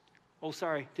sports. Oh,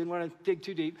 sorry, didn't want to dig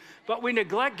too deep. But we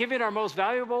neglect giving our most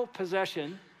valuable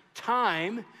possession,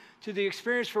 time, to the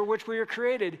experience for which we were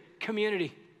created,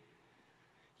 community.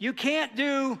 You can't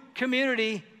do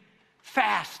community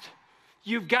fast.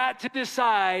 You've got to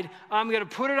decide, I'm going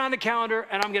to put it on the calendar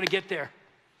and I'm going to get there.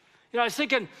 You know, I was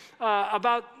thinking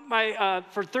about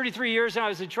for 33 years now, I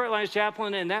was a Detroit Lions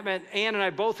chaplain, and that meant Ann and I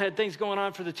both had things going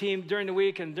on for the team during the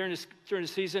week and during the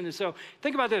season. And so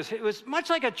think about this. It was much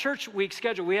like a church week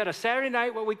schedule. We had a Saturday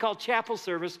night, what we call chapel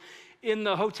service, in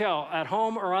the hotel, at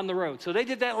home, or on the road. So they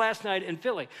did that last night in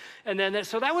Philly. And then,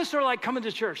 so that was sort of like coming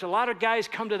to church. A lot of guys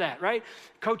come to that, right?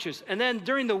 Coaches. And then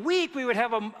during the week, we would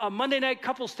have a Monday night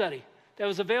couple study that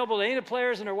was available to any of the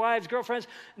players and their wives, girlfriends.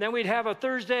 And then we'd have a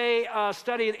Thursday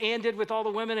study that Ann did with all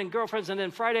the women and girlfriends. And then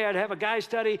Friday, I'd have a guy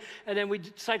study. And then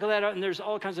we'd cycle that out, and there's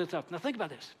all kinds of stuff. Now, think about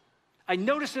this. I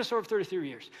noticed this over 33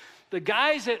 years. The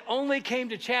guys that only came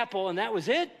to chapel, and that was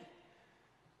it,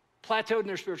 plateaued in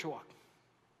their spiritual walk.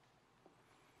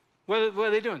 What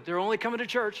are they doing? They're only coming to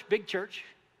church, big church.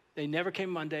 They never came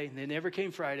Monday. They never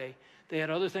came Friday. They had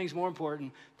other things more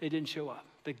important. They didn't show up.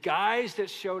 The guys that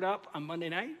showed up on Monday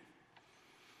night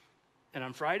and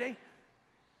on Friday,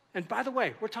 and by the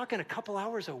way, we're talking a couple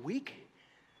hours a week,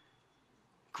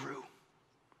 grew.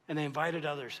 And they invited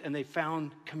others, and they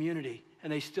found community.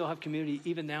 And they still have community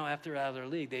even now after out of their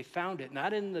league. They found it,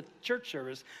 not in the church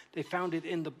service. They found it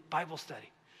in the Bible study.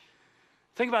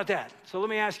 Think about that. So let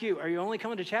me ask you, are you only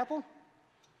coming to chapel?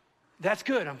 That's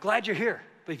good. I'm glad you're here.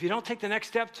 But if you don't take the next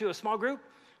step to a small group,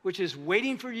 which is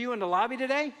waiting for you in the lobby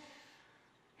today,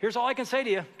 here's all I can say to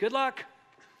you. Good luck.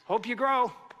 Hope you grow.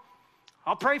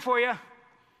 I'll pray for you.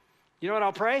 You know what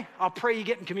I'll pray? I'll pray you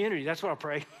get in community. That's what I'll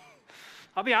pray.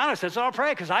 I'll be honest, that's what I'll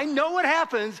pray, because I know what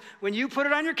happens when you put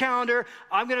it on your calendar.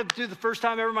 I'm going to do the first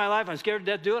time ever in my life. I'm scared to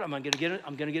death to do it. I'm going to get it.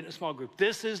 I'm going to get in a small group.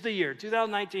 This is the year.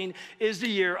 2019 is the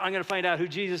year. I'm going to find out who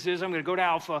Jesus is. I'm going to go to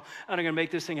Alpha, and I'm going to make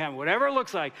this thing happen. Whatever it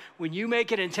looks like, when you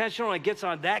make it intentional and it gets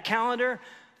on that calendar,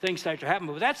 things start to happen.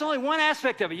 But that's only one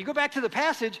aspect of it. You go back to the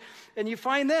passage, and you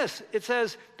find this. It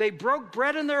says, they broke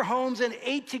bread in their homes and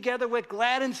ate together with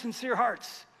glad and sincere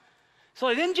hearts. So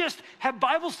they didn't just have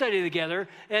Bible study together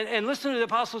and listen to the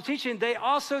apostles' teaching. They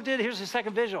also did, here's the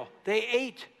second visual. They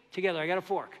ate together. I got a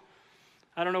fork.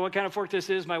 I don't know what kind of fork this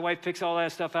is. My wife picks all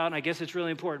that stuff out, and I guess it's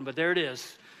really important, but there it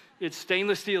is. It's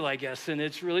stainless steel, I guess, and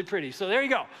it's really pretty. So there you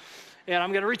go. And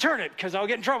I'm going to return it, because I'll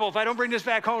get in trouble if I don't bring this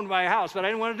back home to my house. But I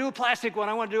didn't want to do a plastic one.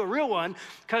 I want to do a real one,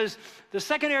 because the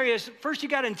second area is, first you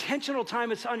got intentional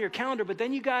time. It's on your calendar, but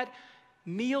then you got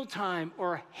meal time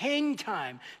or hang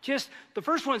time. Just the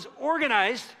first one's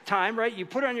organized time, right? You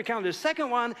put it on your calendar. The second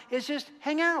one is just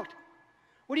hang out.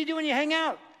 What do you do when you hang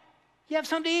out? You have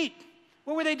something to eat.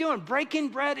 What were they doing? Breaking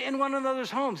bread in one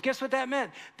another's homes. Guess what that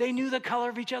meant? They knew the color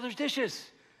of each other's dishes.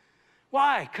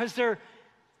 Why? Because there's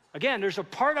a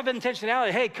part of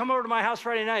intentionality. Hey, come over to my house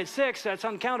Friday night at 6. That's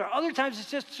on the calendar. Other times it's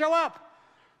just show up,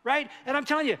 right? And I'm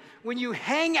telling you, when you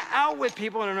hang out with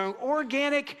people in an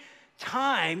organic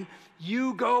time,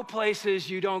 you go places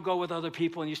you don't go with other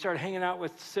people, and you start hanging out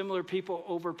with similar people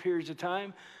over periods of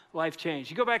time, life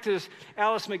change. You go back to this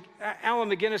Alan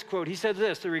McGinnis quote. He said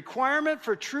this: the requirement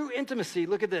for true intimacy,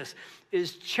 look at this,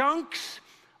 is chunks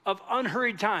of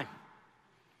unhurried time.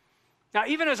 Now,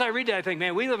 even as I read that, I think,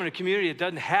 man, we live in a community that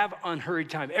doesn't have unhurried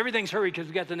time. Everything's hurried because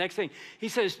we got the next thing. He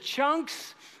says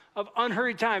chunks of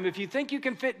unhurried time. If you think you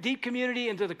can fit deep community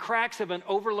into the cracks of an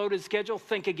overloaded schedule,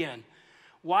 think again.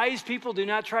 Wise people do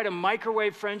not try to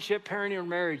microwave friendship, parenting, or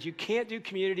marriage. You can't do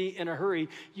community in a hurry.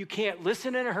 You can't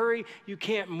listen in a hurry. You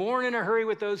can't mourn in a hurry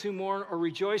with those who mourn or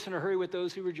rejoice in a hurry with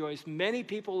those who rejoice. Many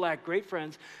people lack great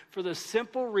friends for the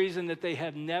simple reason that they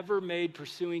have never made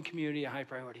pursuing community a high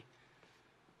priority.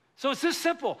 So it's this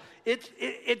simple.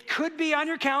 It could be on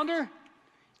your calendar.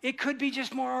 It could be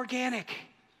just more organic.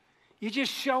 You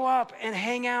just show up and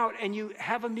hang out and you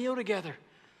have a meal together.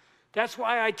 That's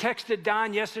why I texted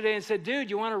Don yesterday and said, dude,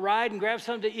 you want to ride and grab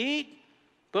something to eat?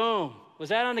 Boom. Was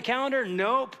that on the calendar?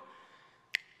 Nope.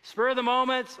 Spur of the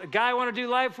moment, a guy I want to do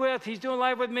life with, he's doing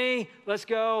life with me. Let's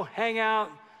go, hang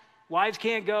out. Wives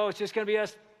can't go. It's just going to be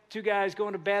us two guys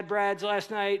going to Bad Brad's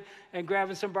last night and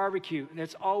grabbing some barbecue. And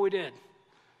that's all we did.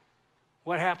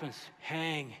 What happens?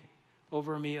 Hang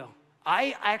over a meal.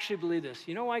 I actually believe this.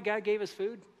 You know why God gave us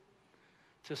food?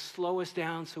 To slow us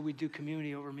down so we do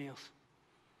community over meals.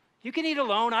 You can eat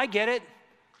alone, I get it,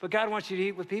 but God wants you to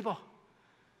eat with people.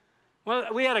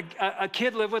 Well, we had a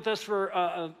kid live with us for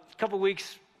a couple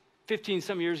weeks,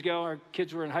 15-some years ago. Our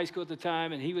kids were in high school at the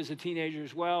time, and he was a teenager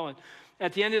as well. And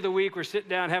at the end of the week, we're sitting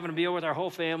down having a meal with our whole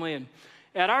family. And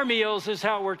at our meals, this is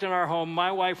how it worked in our home.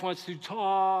 My wife wants to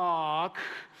talk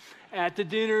at the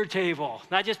dinner table.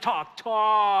 Not just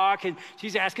talk. And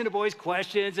she's asking the boys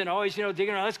questions and always,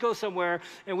 digging around. Let's go somewhere.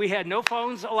 And we had no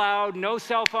phones allowed, no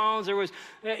cell phones. There was,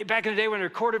 back in the day when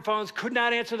recorded phones, could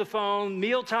not answer the phone.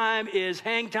 Mealtime is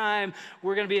hang time.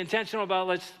 We're going to be intentional about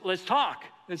let's talk.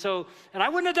 And I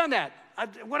wouldn't have done that.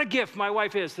 What a gift my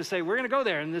wife is to say, we're going to go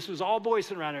there. And this was all boys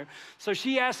sitting around her. So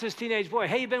she asked this teenage boy,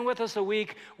 hey, you've been with us a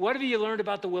week. What have you learned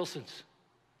about the Wilsons?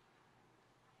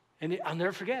 And I'll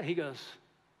never forget. He goes,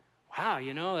 wow,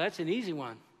 that's an easy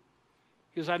one.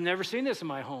 He goes, I've never seen this in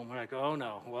my home. We're like, oh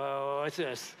no, whoa, what's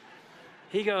this?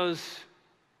 He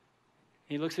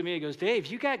looks at me, he goes, Dave,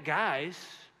 you got guys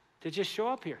that just show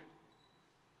up here,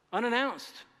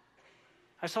 unannounced.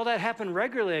 I saw that happen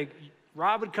regularly.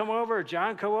 Rob would come over,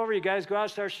 John come over, you guys go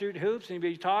out, start shooting hoops, and you'd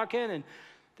be talking, and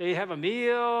they have a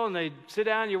meal, and they sit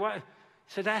down, he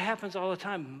said, that happens all the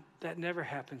time. That never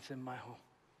happens in my home.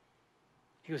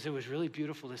 He goes, it was really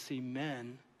beautiful to see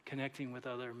men connecting with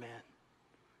other men.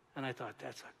 And I thought,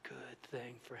 that's a good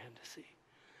thing for him to see.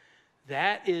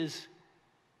 That is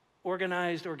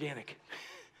organized, organic.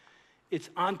 It's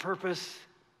on purpose,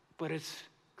 but it's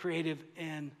creative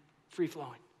and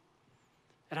free-flowing.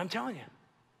 And I'm telling you,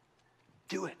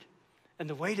 do it. And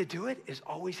the way to do it is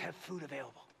always have food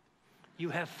available. You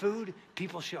have food,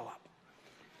 people show up.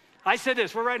 I said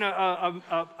this, we're writing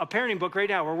a parenting book right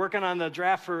now. We're working on the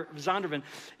draft for Zondervan.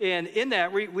 And in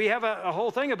that, we have a whole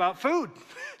thing about food.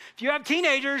 If you have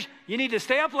teenagers, you need to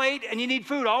stay up late and you need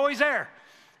food always there.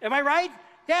 Am I right?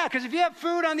 Yeah, because if you have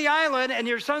food on the island and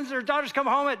your sons or daughters come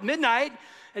home at midnight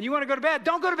and you want to go to bed,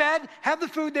 don't go to bed. Have the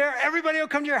food there. Everybody will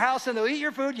come to your house and they'll eat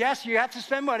your food. Yes, you have to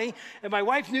spend money. And my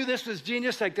wife knew this was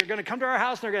genius. Like, they're going to come to our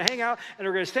house and they're going to hang out and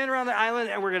we're going to stand around the island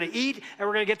and we're going to eat and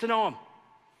we're going to get to know them.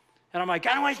 And I'm like,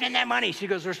 I don't want to spend that money. She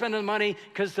goes, we're spending the money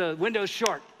because the window's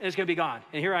short and it's going to be gone.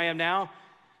 And here I am now.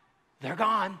 They're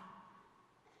gone.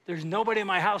 There's nobody in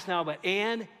my house now but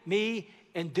Ann, me,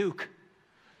 and Duke,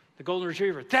 the golden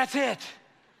retriever. That's it.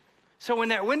 So when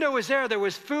that window was there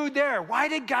was food there. Why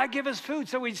did God give us food?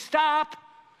 So we'd stop,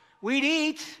 we'd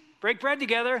eat, break bread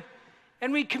together,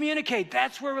 and we communicate.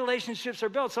 That's where relationships are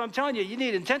built. So I'm telling you, you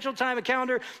need intentional time, a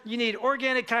calendar. You need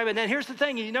organic time. And then here's the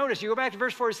thing. You notice, you go back to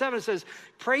verse 47, it says,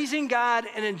 praising God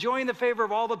and enjoying the favor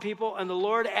of all the people, and the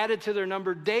Lord added to their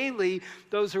number daily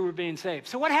those who were being saved.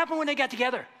 So what happened when they got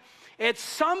together? At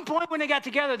some point when they got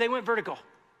together, they went vertical.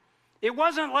 It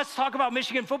wasn't, let's talk about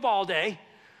Michigan football all day.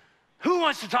 Who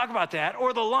wants to talk about that?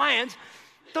 Or the Lions.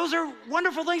 Those are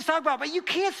wonderful things to talk about, but you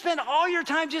can't spend all your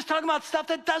time just talking about stuff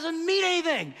that doesn't mean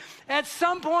anything. At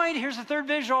some point, here's the third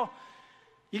visual,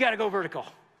 you got to go vertical.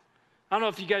 I don't know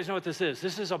if you guys know what this is.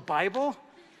 This is a Bible.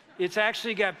 It's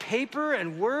actually got paper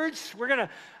and words. We're going to,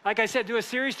 like I said, do a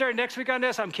series starting next week on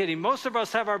this. I'm kidding. Most of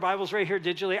us have our Bibles right here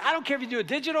digitally. I don't care if you do it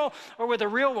digital or with a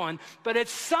real one, but at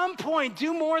some point,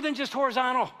 do more than just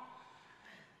horizontal.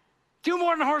 Do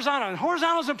more than horizontal. And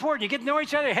horizontal is important. You get to know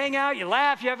each other, you hang out, you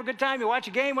laugh, you have a good time, you watch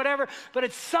a game, whatever. But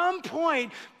at some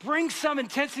point, bring some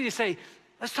intensity to say,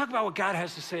 let's talk about what God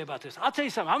has to say about this. I'll tell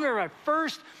you something. I remember my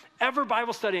first ever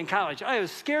Bible study in college. I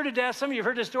was scared to death. Some of you have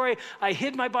heard this story. I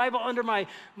hid my Bible under my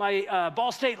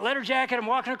Ball State leather jacket. I'm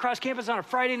walking across campus on a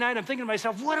Friday night. I'm thinking to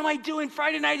myself, what am I doing?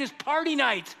 Friday night is party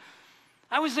night.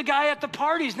 I was the guy at the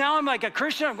parties. Now I'm like a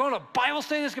Christian. I'm going to Bible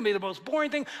study. This is going to be the most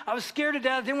boring thing. I was scared to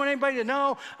death. Didn't want anybody to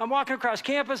know. I'm walking across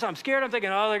campus. I'm scared. I'm thinking,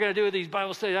 oh, they're going to do with these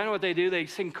Bible studies. I know what they do. They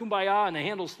sing Kumbaya and they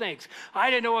handle snakes. I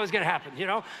didn't know what was going to happen, you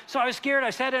know? So I was scared. I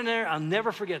sat in there. I'll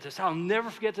never forget this. I'll never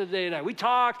forget the day that we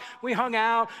talked. We hung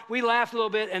out. We laughed a little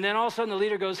bit. And then all of a sudden the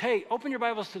leader goes, hey, open your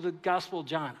Bibles to the Gospel of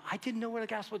John. I didn't know where the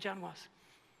Gospel of John was.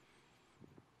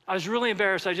 I was really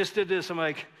embarrassed. I just did this. I'm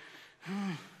like,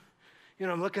 You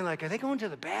know, I'm looking like, are they going to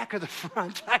the back or the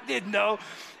front? I didn't know.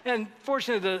 And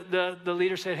fortunately, the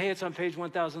leader said, hey, it's on page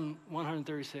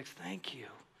 1136. Thank you.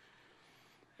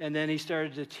 And then he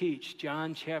started to teach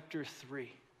John chapter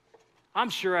 3.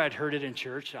 I'm sure I'd heard it in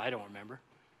church. I don't remember.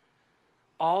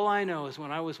 All I know is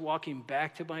when I was walking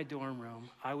back to my dorm room,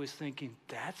 I was thinking,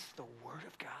 that's the Word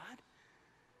of God?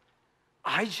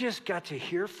 I just got to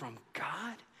hear from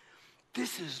God?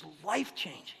 This is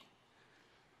life-changing.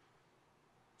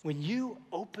 When you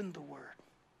open the Word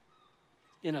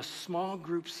in a small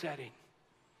group setting,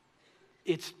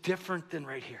 it's different than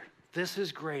right here. This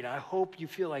is great. I hope you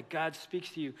feel like God speaks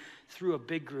to you through a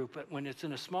big group, but when it's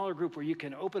in a smaller group where you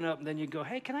can open up and then you go,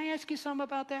 hey, can I ask you something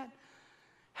about that?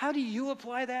 How do you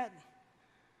apply that?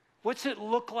 What's it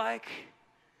look like?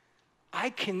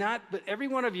 I cannot, but every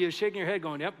one of you is shaking your head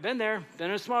going, yep, been there, been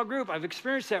in a small group. I've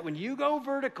experienced that. When you go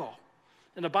vertical,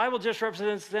 and the Bible just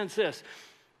represents this,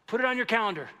 put it on your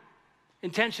calendar,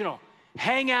 intentional,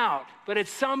 hang out, but at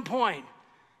some point,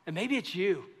 and maybe it's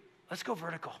you, let's go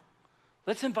vertical.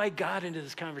 Let's invite God into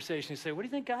this conversation and say, what do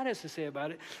you think God has to say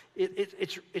about it?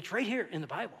 It's right here in the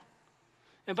Bible.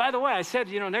 And by the way, I said,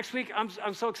 next week,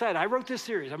 I'm so excited. I wrote this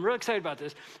series. I'm really excited about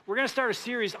this. We're going to start a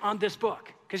series on this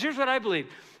book. Because here's what I believe.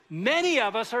 Many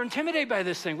of us are intimidated by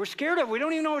this thing. We're scared of it. We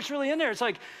don't even know what's really in there. It's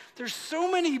like, there's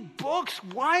so many books.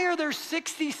 Why are there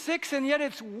 66 and yet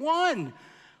it's one?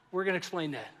 We're going to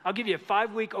explain that. I'll give you a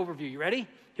 5-week overview. You ready?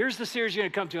 Here's the series you're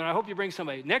going to come to, and I hope you bring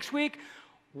somebody. Next week,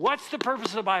 what's the purpose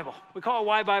of the Bible? We call it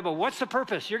Why Bible. What's the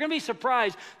purpose? You're going to be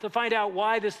surprised to find out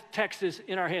why this text is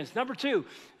in our hands. Number 2,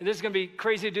 and this is going to be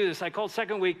crazy to do this. I called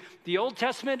second week, the Old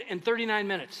Testament in 39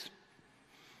 minutes.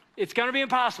 It's going to be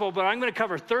impossible, but I'm going to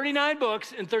cover 39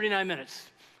 books in 39 minutes.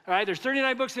 All right, there's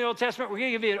 39 books in the Old Testament. We're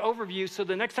going to give you an overview, so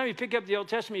the next time you pick up the Old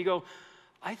Testament, you go,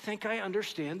 I think I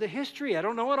understand the history. I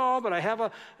don't know it all, but I have an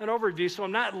overview, so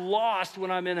I'm not lost when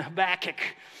I'm in Habakkuk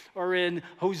or in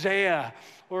Hosea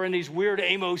or in these weird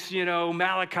Amos,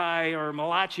 Malachi or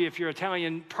Malachi if you're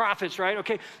Italian prophets, right?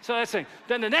 Okay, so that's the thing.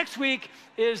 Then the next week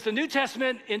is the New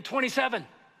Testament in 27.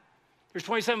 There's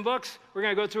 27 books. We're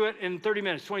going to go through it in 30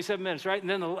 minutes, 27 minutes, right? And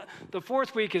then the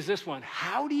fourth week is this one.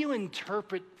 How do you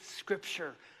interpret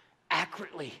Scripture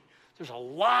accurately? There's a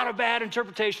lot of bad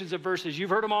interpretations of verses.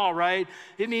 You've heard them all, right?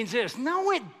 It means this.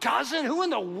 No, it doesn't. Who in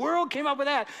the world came up with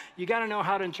that? You got to know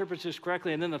how to interpret this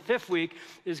correctly. And then the 5th week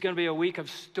is going to be a week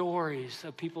of stories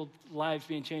of people's lives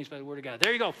being changed by the Word of God.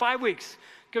 There you go, 5 weeks.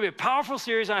 It's going to be a powerful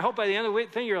series. And I hope by the end of the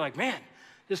thing, you're like, man,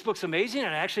 this book's amazing,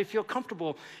 and I actually feel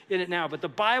comfortable in it now. But the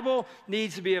Bible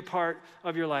needs to be a part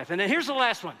of your life. And then here's the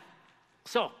last one.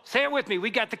 So say it with me.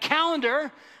 We've got the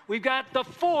calendar. We've got the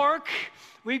fork.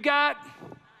 We've got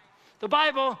the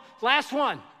Bible. Last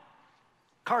one,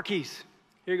 car keys.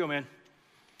 Here you go, man.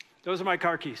 Those are my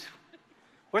car keys.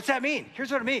 What's that mean?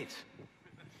 Here's what it means.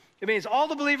 It means all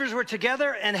the believers were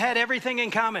together and had everything in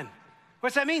common.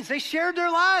 What's that mean? They shared their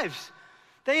lives.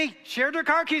 They shared their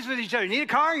car keys with each other. You need a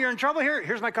car? You're in trouble?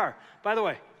 Here's my car. By the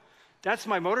way, that's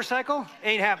my motorcycle.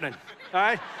 Ain't happening. All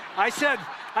right? I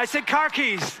said car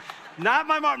keys. Not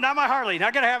my Harley.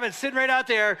 Not gonna have it sitting right out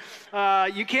there.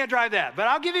 You can't drive that. But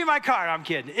I'll give you my car. I'm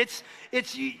kidding.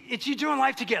 It's you doing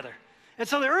life together. And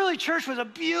so the early church was a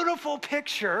beautiful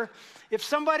picture. If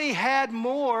somebody had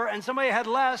more and somebody had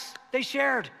less, they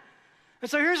shared. And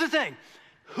so here's the thing.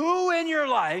 Who in your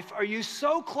life are you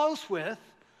so close with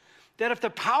that if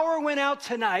the power went out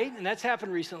tonight, and that's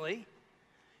happened recently,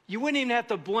 you wouldn't even have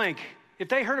to blink If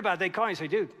they heard about it, they'd call you and say,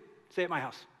 dude, stay at my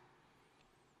house.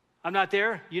 I'm not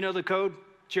there. You know the code.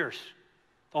 It's yours.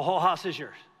 The whole house is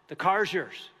yours. The car is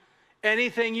yours.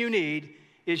 Anything you need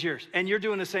is yours. And you're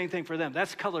doing the same thing for them.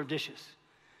 That's color of dishes.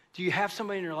 Do you have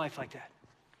somebody in your life like that?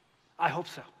 I hope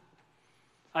so.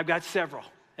 I've got several.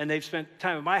 And they've spent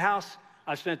time at my house.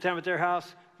 I've spent time at their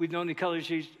house. We've known the color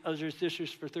of dishes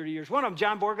for 30 years. One of them,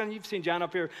 John Borgen, you've seen John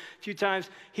up here a few times.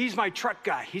 He's my truck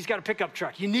guy. He's got a pickup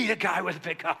truck. You need a guy with a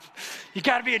pickup. You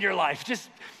got to be in your life. Just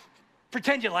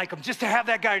pretend you like him, just to have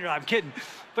that guy in your life. I'm kidding.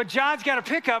 But John's got a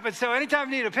pickup, and so anytime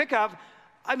I need a pickup,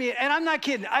 I mean, and I'm not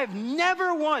kidding, I've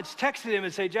never once texted him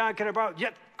and say, John, can I borrow? Yeah,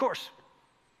 of course.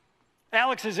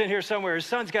 Alex is in here somewhere. His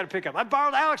son's got a pickup. I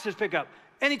borrowed Alex's pickup.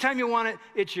 Anytime you want it,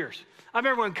 it's yours. I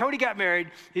remember when Cody got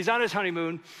married, he's on his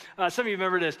honeymoon. Some of you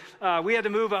remember this. We had to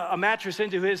move a mattress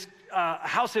into his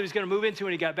house that he was going to move into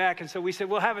when he got back. And so we said,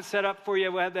 we'll have it set up for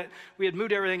you. We'll have that. We had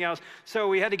moved everything else. So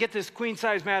we had to get this queen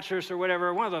size mattress or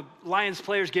whatever. One of the Lions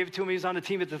players gave it to him. He was on the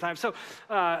team at the time. So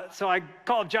I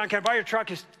called John, can I borrow your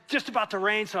truck? It's just about to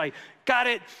rain. So I got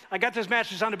it. I got this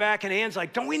mattress on the back, and Ann's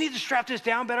like, don't we need to strap this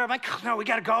down better? I'm like, no, we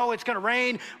got to go. It's going to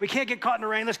rain. We can't get caught in the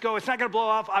rain. Let's go. It's not going to blow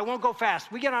off. I won't go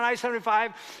fast. We get on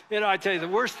I-75. You know, I tell you, the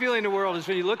worst feeling in the world is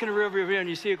when you look in the rearview mirror and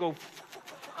you see it go,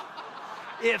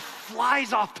 it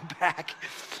flies off the back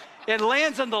and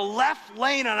lands on the left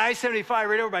lane on I-75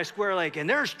 right over by Square Lake, and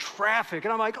there's traffic,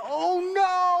 and I'm like, oh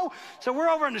no. So we're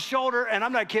over on the shoulder, and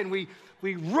I'm not kidding, we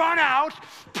run out,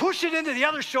 push it into the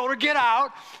other shoulder, get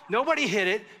out. Nobody hit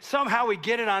it. Somehow we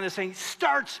get it on this thing.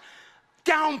 Starts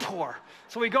downpour.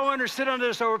 So we go under, sit under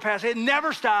this overpass. It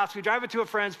never stops. We drive it to a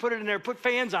friend's, put it in there, put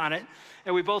fans on it.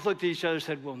 And we both looked at each other and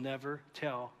said, we'll never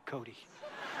tell Cody.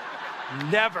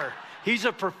 Never. He's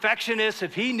a perfectionist.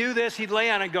 If he knew this, he'd lay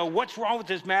on it and go, what's wrong with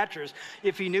this mattress?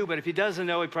 If he knew, but if he doesn't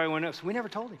know, he probably wouldn't know. So we never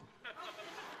told him.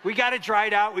 We got it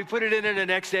dried out. We put it in there the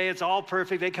next day. It's all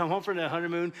perfect. They come home from the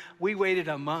honeymoon. We waited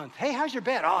a month. Hey, how's your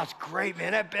bed? Oh, it's great,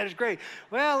 man. That bed is great.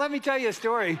 Well, let me tell you a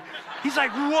story. He's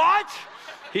like, what?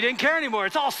 He didn't care anymore.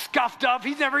 It's all scuffed up.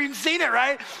 He's never even seen it,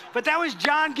 right? But that was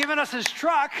John giving us his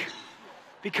truck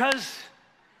because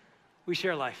we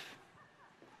share life.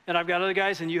 And I've got other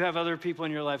guys, and you have other people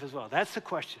in your life as well. That's the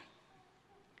question.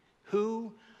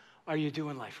 Who are you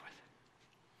doing life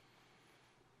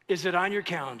with? Is it on your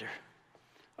calendar?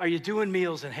 Are you doing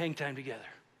meals and hang time together?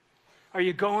 Are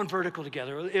you going vertical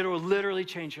together? It will literally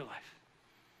change your life.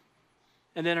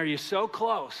 And then are you so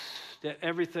close that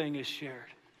everything is shared?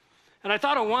 And I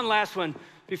thought of one last one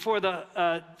before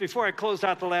I closed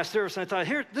out the last service. And I thought,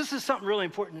 here, this is something really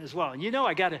important as well. And you know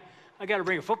I got to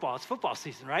bring a football. It's football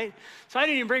season, right? So I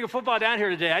didn't even bring a football down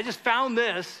here today. I just found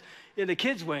this in the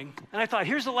kids' wing. And I thought,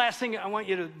 here's the last thing I want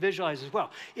you to visualize as well.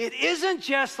 It isn't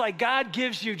just like God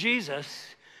gives you Jesus.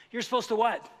 You're supposed to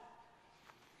what?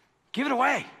 Give it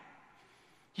away.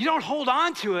 You don't hold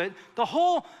on to it. The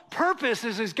whole purpose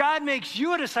is as God makes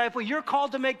you a disciple, you're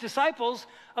called to make disciples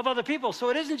of other people. So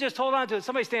it isn't just hold on to it.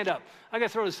 Somebody stand up. I got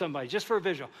to throw to somebody just for a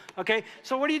visual. Okay?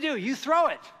 So what do? You throw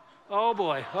it. Oh,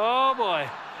 boy. Oh, boy.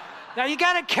 Now, you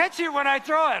got to catch it when I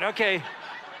throw it. Okay.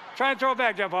 Try and throw it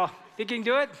back, John Paul. Think you can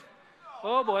do it?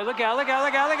 Oh, boy. Look out, look out,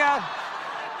 look out, look out.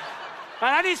 All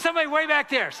right, I need somebody way back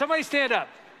there. Somebody stand up.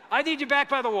 I need you back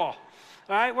by the wall.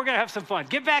 All right, we're going to have some fun.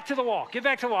 Get back to the wall. Get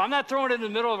back to the wall. I'm not throwing it in the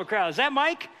middle of a crowd. Is that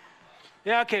Mike?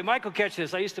 Yeah, okay, Mike will catch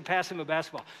this. I used to pass him a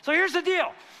basketball. So here's the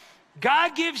deal.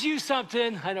 God gives you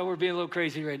something. I know we're being a little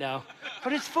crazy right now,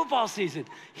 but it's football season.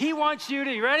 He wants you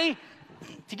to, you ready?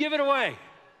 To give it away.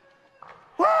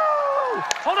 Woo!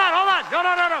 Hold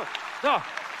on. No.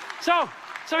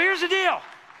 So here's the deal.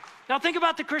 Now think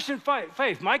about the Christian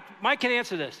faith. Mike can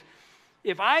answer this.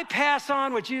 If I pass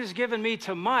on what Jesus has given me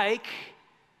to Mike,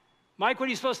 what are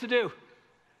you supposed to do?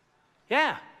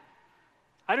 Yeah.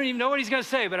 I don't even know what he's going to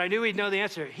say, but I knew he'd know the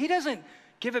answer. He doesn't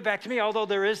give it back to me, although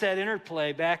there is that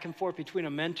interplay back and forth between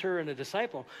a mentor and a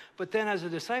disciple. But then as a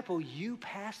disciple, you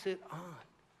pass it on.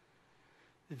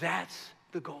 That's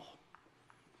the goal.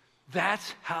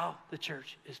 That's how the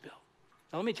church is built.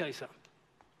 Now, let me tell you something.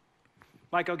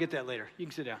 Mike, I'll get that later. You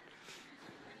can sit down.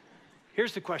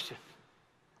 Here's the question.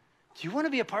 Do you want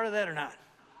to be a part of that or not?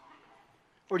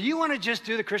 Or do you want to just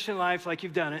do the Christian life like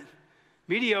you've done it?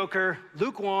 Mediocre,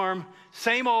 lukewarm,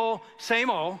 same old, same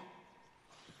old.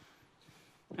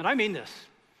 And I mean this.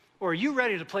 Or are you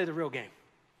ready to play the real game?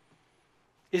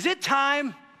 Is it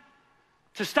time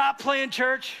to stop playing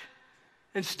church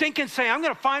and stinking say, I'm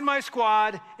going to find my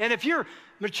squad, and if you're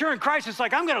mature in Christ, it's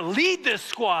like, I'm going to lead this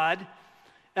squad,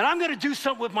 and I'm going to do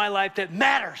something with my life that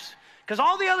matters, because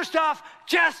all the other stuff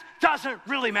just doesn't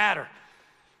really matter.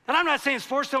 And I'm not saying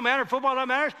sports don't matter, football don't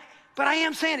matter. But I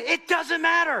am saying it doesn't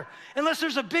matter unless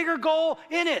there's a bigger goal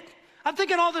in it. I'm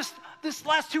thinking all this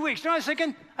last 2 weeks. You know what I was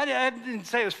thinking? I didn't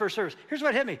say it was first service. Here's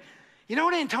what hit me. You know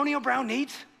what Antonio Brown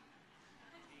needs?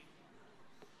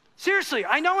 Seriously,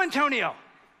 I know Antonio.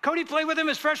 Cody played with him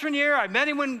his freshman year. I met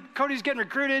him when Cody was getting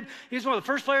recruited. He was one of the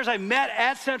first players I met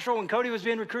at Central when Cody was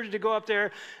being recruited to go up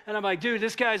there. And I'm like, dude,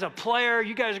 this guy's a player.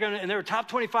 You guys are going to, and they were top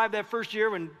 25 that first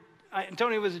year when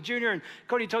Antonio was a junior, and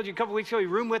Cody told you a couple weeks ago he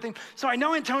roomed with him. So I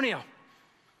know Antonio.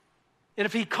 And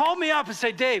if he called me up and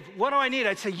said, Dave, what do I need?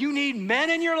 I'd say, you need men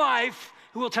in your life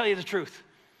who will tell you the truth,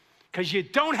 because you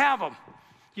don't have them.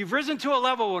 You've risen to a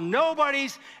level where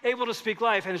nobody's able to speak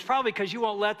life, and it's probably because you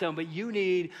won't let them, but you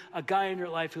need a guy in your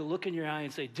life who'll look in your eye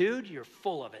and say, dude, you're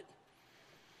full of it.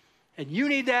 And you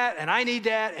need that, and I need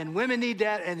that, and women need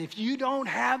that, and if you don't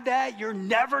have that, you're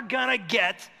never gonna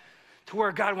get to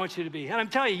where God wants you to be. And I'm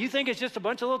telling you, you think it's just a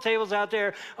bunch of little tables out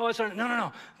there. Oh, it's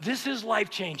no. This is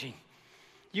life-changing.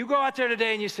 You go out there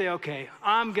today and you say, okay,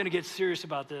 I'm gonna get serious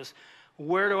about this.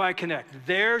 Where do I connect?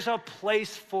 There's a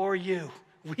place for you.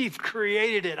 We've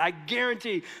created it. I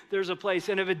guarantee there's a place.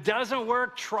 And if it doesn't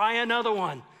work, try another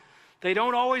one. They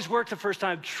don't always work the first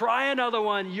time. Try another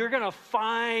one. You're going to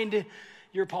find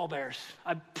your pallbearers.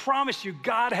 I promise you,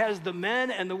 God has the men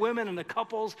and the women and the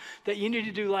couples that you need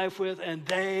to do life with, and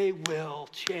they will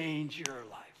change your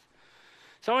life.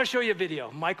 So I want to show you a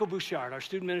video. Michael Bouchard, our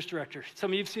student ministry director.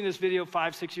 Some of you have seen this video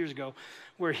 5-6 years ago,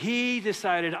 where he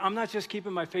decided, I'm not just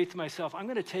keeping my faith to myself. I'm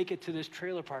going to take it to this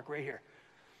trailer park right here.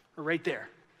 Right there.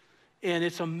 And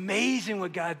it's amazing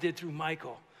what God did through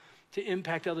Michael to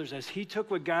impact others as he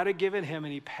took what God had given him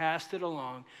and he passed it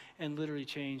along and literally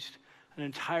changed an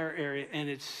entire area, and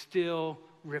it's still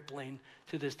rippling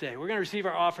to this day. We're going to receive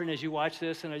our offering as you watch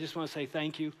this, and I just want to say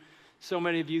thank you. So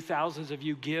many of you, thousands of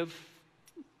you give.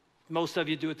 Most of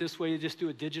you do it this way. You just do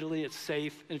it digitally. It's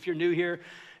safe. And if you're new here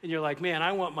and you're like, man,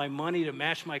 I want my money to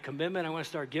match my commitment, I want to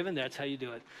start giving, that's how you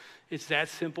do it. It's that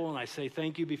simple, and I say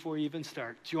thank you before you even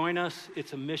start. Join us.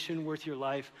 It's a mission worth your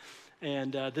life,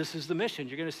 and this is the mission.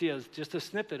 You're going to see just a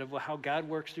snippet of how God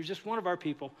works through just one of our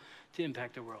people to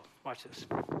impact the world. Watch this.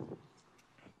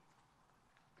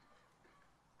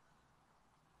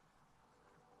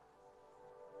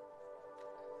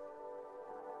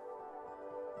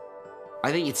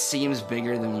 I think it seems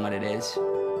bigger than what it is.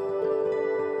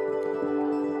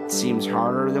 It seems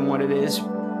harder than what it is.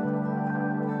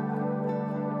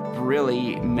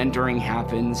 Really, mentoring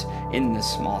happens in the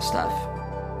small stuff.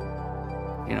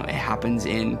 You know, it happens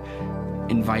in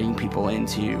inviting people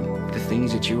into the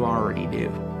things that you already do,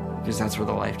 because that's where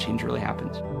the life change really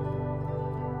happens.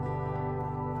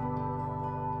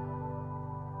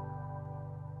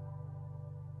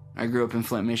 I grew up in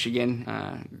Flint,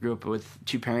 Michigan. Grew up with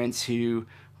two parents who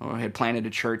had planted a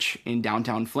church in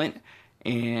downtown Flint,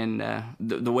 and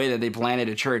the way that they planted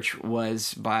a church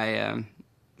was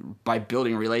by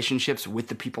building relationships with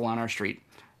the people on our street.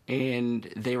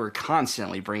 And they were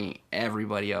constantly bringing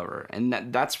everybody over. And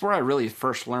that's where I really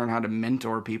first learned how to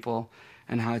mentor people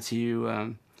and how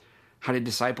to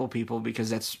disciple people,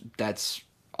 because that's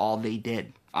all they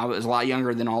did. I was a lot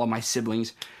younger than all of my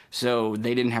siblings, so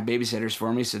they didn't have babysitters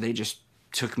for me, so they just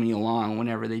took me along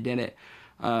whenever they did it.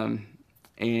 So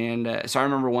I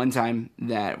remember one time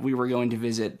that we were going to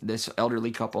visit this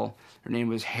elderly couple. Her name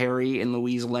was Harry and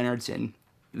Louise Leonardson.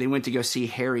 They went to go see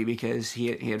Harry because he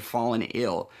had fallen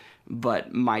ill.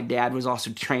 But my dad was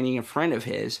also training a friend of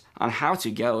his on how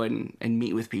to go and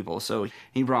meet with people. So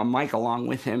he brought Mike along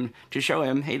with him to show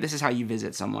him, hey, this is how you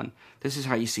visit someone. This is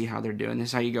how you see how they're doing. This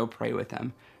is how you go pray with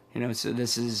them. You know, so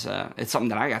this is, it's something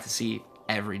that I got to see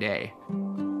every day.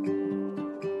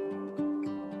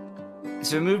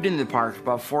 So I moved into the park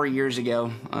about 4 years ago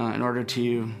in order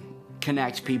to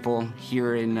connect people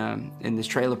here in this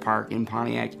trailer park in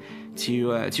Pontiac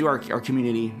to our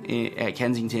community at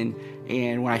Kensington.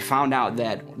 And when I found out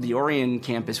that the Orion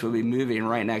campus would be moving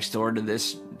right next door to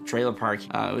this trailer park,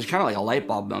 it was kind of like a light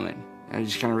bulb moment. I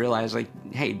just kind of realized, like,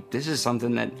 hey, this is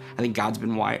something that I think God's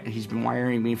been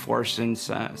wiring me for since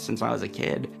I was a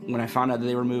kid. When I found out that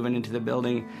they were moving into the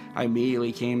building, I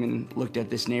immediately came and looked at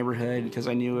this neighborhood because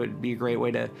I knew it would be a great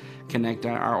way to connect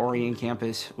our Orion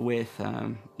campus with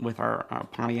our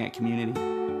Pontiac community.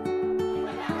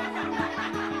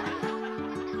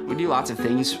 We do lots of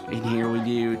things in here. We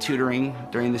do tutoring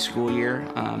during the school year.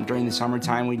 During the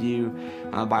summertime, we do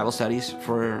Bible studies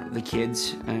for the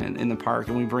kids in the park,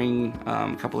 and we bring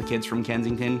a couple of kids from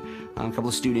Kensington, a couple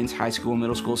of students, high school,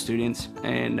 middle school students,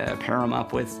 and pair them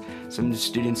up with some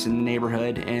students in the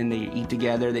neighborhood, and they eat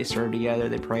together, they serve together,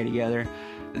 they pray together.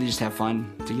 They just have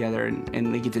fun together,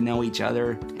 and they get to know each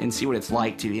other and see what it's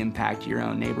like to impact your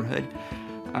own neighborhood.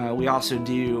 We also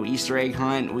do Easter egg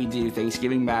hunt, we do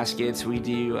Thanksgiving baskets, we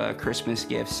do Christmas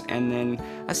gifts, and then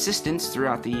assistance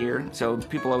throughout the year. So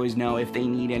people always know if they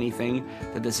need anything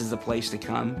that this is the place to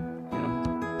come. You know?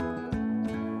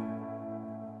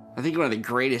 I think one of the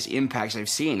greatest impacts I've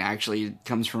seen actually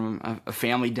comes from a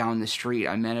family down the street.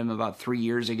 I met him about 3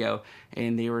 years ago,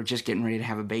 and they were just getting ready to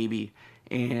have a baby.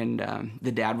 And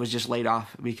the dad was just laid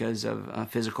off because of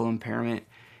physical impairment.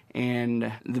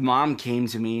 And the mom came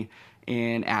to me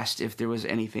and asked if there was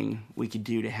anything we could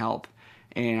do to help.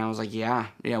 And I was like, yeah,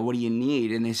 what do you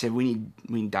need? And they said, we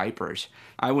need diapers.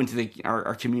 I went to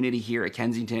our community here at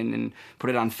Kensington and put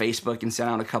it on Facebook and sent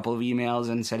out a couple of emails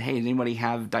and said, hey, does anybody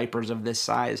have diapers of this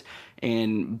size?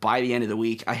 And by the end of the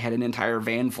week, I had an entire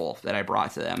van full that I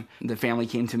brought to them. The family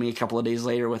came to me a couple of days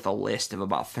later with a list of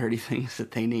about 30 things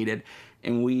that they needed.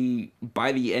 And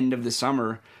by the end of the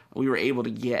summer, we were able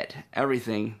to get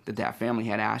everything that family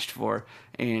had asked for.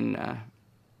 And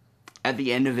at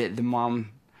the end of it, the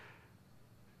mom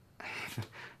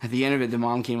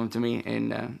came up to me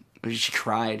and she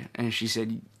cried, and she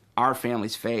said, our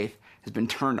family's faith has been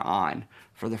turned on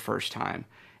for the first time.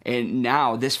 And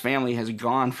now this family has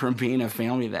gone from being a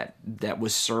family that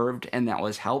was served and that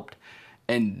was helped,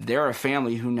 and they're a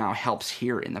family who now helps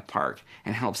here in the park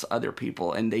and helps other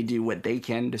people, and they do what they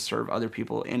can to serve other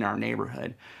people in our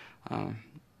neighborhood. And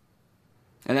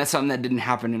that's something that didn't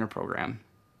happen in a program.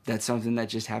 That's something that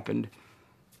just happened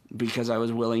because I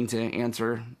was willing to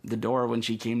answer the door when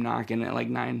she came knocking at like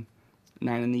 9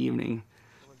 in the evening.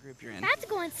 What group you're in? That's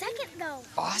going second, though.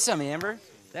 Awesome, Amber.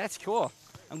 That's cool.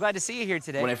 I'm glad to see you here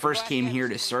today. When I first came here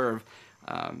to serve,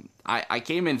 I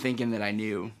came in thinking that I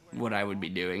knew what I would be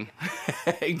doing.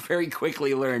 I very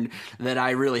quickly learned that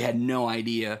I really had no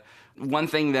idea. One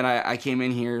thing that I came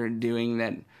in here doing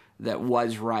that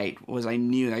was right was I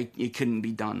knew that it couldn't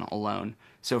be done alone.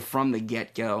 So from the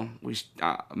get-go,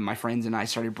 my friends and I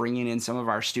started bringing in some of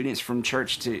our students from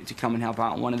church to come and help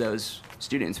out. One of those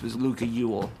students was Luca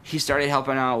Ewell. He started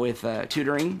helping out with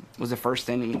tutoring, was the first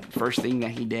thing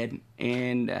that he did,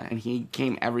 and he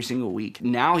came every single week.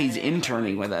 Now he's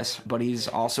interning with us, but he's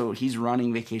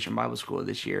running Vacation Bible School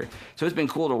this year. So it's been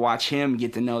cool to watch him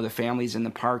get to know the families in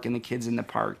the park and the kids in the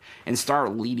park and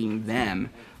start leading them.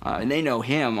 And they know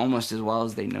him almost as well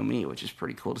as they know me, which is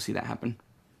pretty cool to see that happen.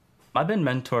 I've been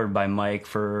mentored by Mike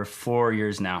for 4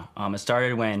 years now. It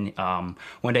started when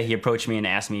one day he approached me and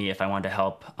asked me if I wanted to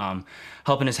help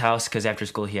in his house, because after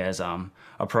school he has a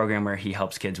program where he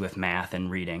helps kids with math and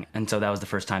reading. And so that was the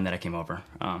first time that I came over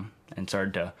and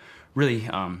started to really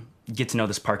get to know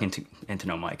this park and to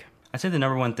know Mike. I'd say the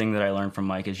number one thing that I learned from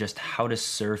Mike is just how to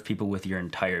serve people with your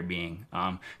entire being,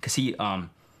 because he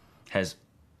has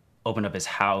opened up his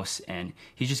house and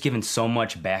he's just given so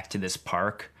much back to this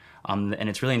park. And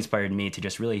it's really inspired me to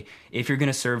just really, if you're going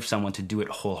to serve someone, to do it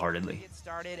wholeheartedly. It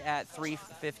started at 3:15.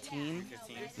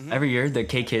 Mm-hmm. Every year, the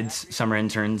K-Kids summer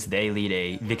interns, they lead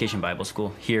a Vacation Bible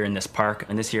School here in this park.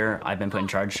 And this year, I've been put in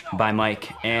charge by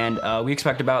Mike. And we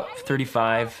expect about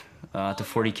 35 to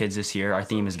 40 kids this year. Our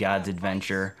theme is God's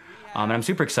Adventure. And I'm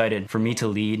super excited for me to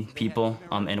lead people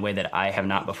in a way that I have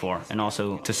not before. And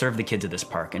also to serve the kids of this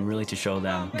park and really to show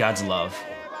them God's love.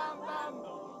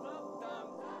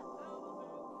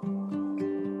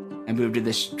 I moved to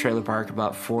this trailer park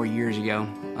about 4 years ago,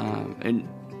 and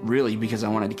really because I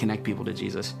wanted to connect people to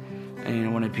Jesus, and I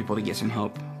wanted people to get some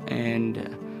hope, and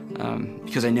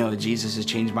because I know that Jesus has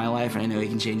changed my life, and I know He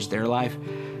can change their life,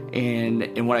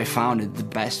 and what I found is the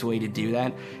best way to do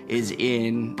that is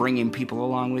in bringing people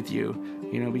along with you,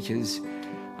 because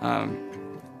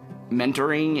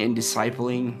mentoring and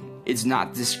discipling, it's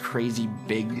not this crazy,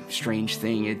 big, strange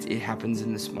thing. It happens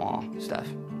in the small stuff.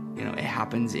 It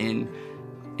happens in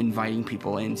inviting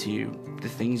people into the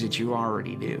things that you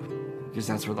already do, because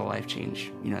that's where the life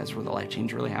change, that's where the life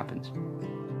change really happens.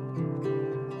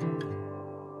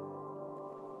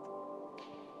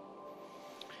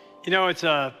 It's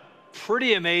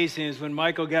pretty amazing is when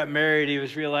Michael got married, he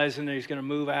was realizing that he was going to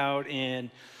move out, and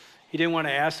he didn't want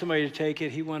to ask somebody to take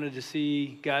it. He wanted to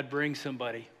see God bring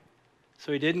somebody.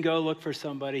 So he didn't go look for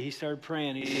somebody. He started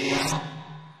praying. He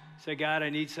said, God, I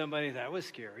need somebody. That was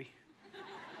scary.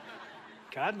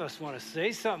 God must want to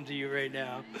say something to you right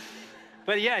now.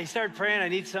 But yeah, he started praying. I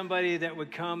need somebody that would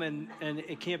come, and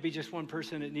it can't be just one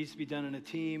person. It needs to be done in a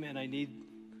team, and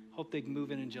hope they can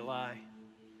move in July.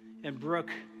 And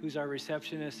Brooke, who's our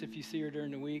receptionist, if you see her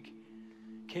during the week,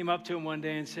 came up to him one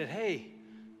day and said, hey,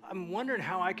 I'm wondering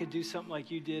how I could do something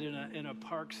like you did in a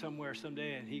park somewhere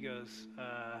someday. And he goes,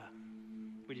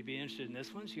 would you be interested in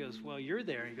this one? She goes, well, you're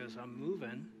there. He goes, I'm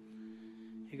moving.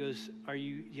 He goes, do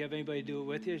you have anybody to do it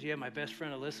with you? Yeah, my best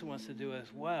friend Alyssa wants to do it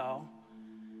as well.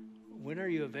 when are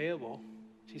you available?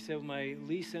 She said, well, my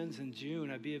lease ends in June.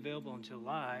 I'd be available in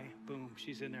July. Boom,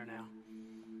 she's in there now.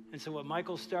 And so what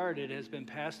Michael started has been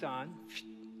passed on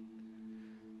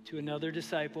to another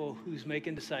disciple who's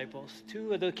making disciples.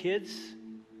 2 of the kids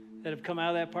that have come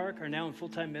out of that park are now in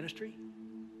full-time ministry.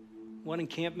 1 in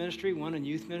camp ministry, 1 in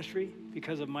youth ministry,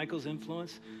 because of Michael's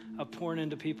influence of pouring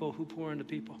into people who pour into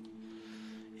people.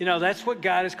 You know, that's what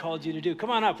God has called you to do. Come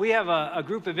on up. We have a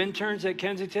group of interns at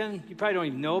Kensington. You probably don't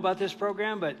even know about this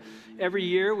program, but every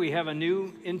year we have a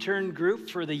new intern group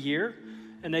for the year,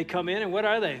 and they come in, and what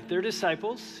are they? They're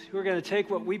disciples who are going to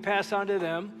take what we pass on to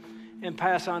them and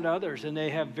pass on to others. And they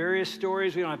have various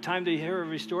stories. We don't have time to hear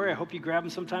every story. I hope you grab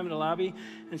them sometime in the lobby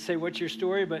and say, what's your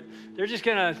story? But they're just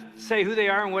going to say who they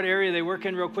are and what area they work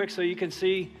in real quick so you can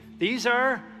see these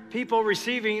are people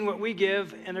receiving what we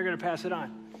give, and they're going to pass it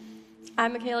on.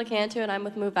 I'm Michaela Cantu, and I'm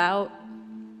with Move Out.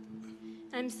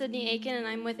 I'm Sydney Aiken, and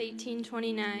I'm with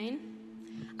 1829.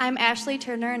 I'm Ashley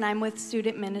Turner, and I'm with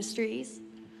Student Ministries.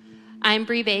 I'm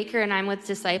Bree Baker, and I'm with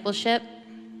Discipleship.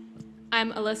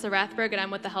 I'm Alyssa Rathberg, and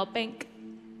I'm with the Help Bank.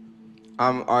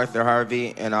 I'm Arthur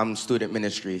Harvey, and I'm Student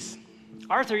Ministries.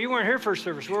 Arthur, you weren't here first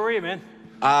service. Where were you, man?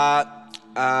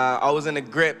 I was in a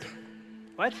grip.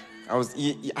 What?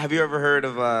 Have you ever heard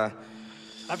of...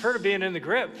 I've heard of being in the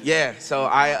grip. Yeah, so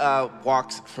I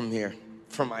walked from here,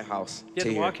 from my house You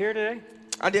had to walk here today?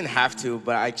 I didn't have to,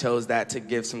 but I chose that to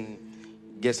give some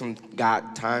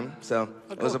God time. So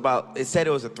Oh, it was cool. it said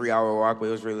it was a 3-hour walk, but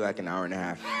it was really like an hour and a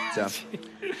half. So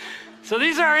So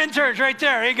these are our interns right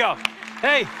there. There you go.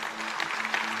 Hey,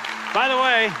 by the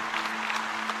way,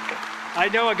 I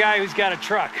know a guy who's got a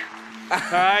truck. All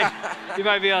right? He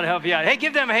might be able to help you out. Hey,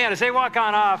 give them a hand as they walk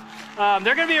on off.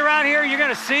 They're going to be around here. You're going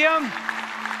to see them.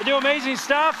 They do amazing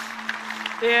stuff.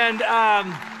 And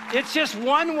it's just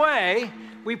one way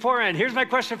we pour in. Here's my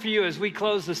question for you as we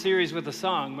close the series with a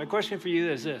song. My question for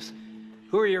you is this.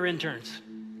 Who are your interns?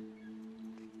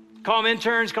 Call them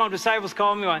interns, call them disciples,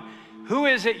 call them what. Who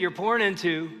is it you're pouring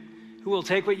into who will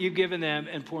take what you've given them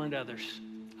and pour into others?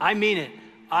 I mean it.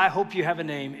 I hope you have a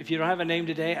name. If you don't have a name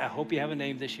today, I hope you have a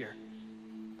name this year.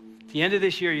 At the end of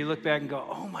this year, you look back and go,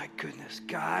 oh my goodness,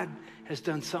 God has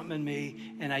done something in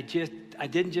me, and I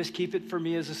didn't just keep it for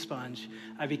me as a sponge.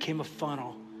 I became a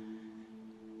funnel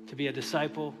to be a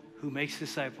disciple who makes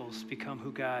disciples become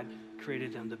who God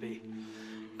created them to be.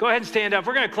 Go ahead and stand up.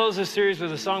 We're going to close this series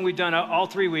with a song we've done all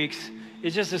 3 weeks.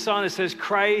 It's just a song that says,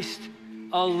 Christ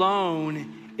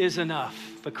alone is enough.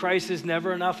 But Christ is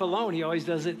never enough alone. He always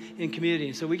does it in community.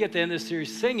 And so we get to end this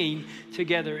series singing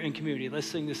together in community. Let's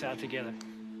sing this out together.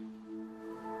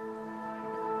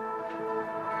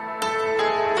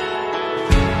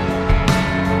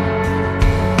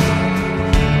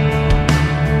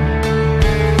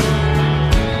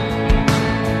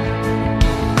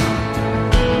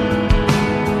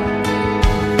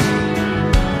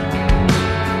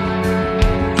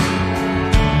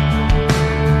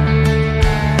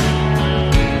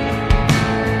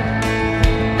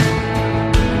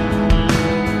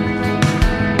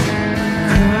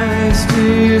 Christ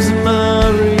is my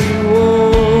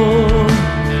reward,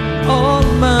 all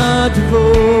my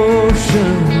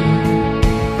devotion.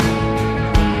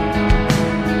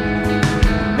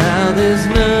 Now there's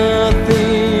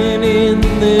nothing in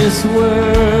this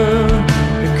world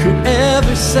that could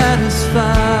ever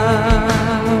satisfy.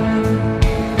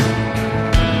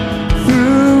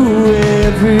 Through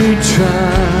every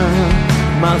trial,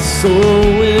 my soul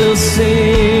will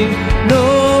sing, no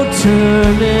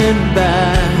turning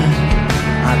back.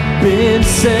 I've been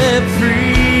set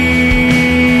free.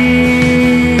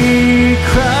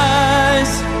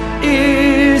 Christ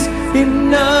is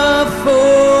enough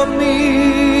for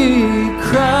me.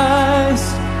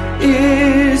 Christ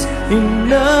is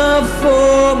enough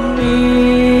for me.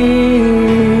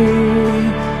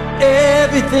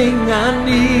 Everything I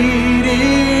need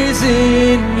is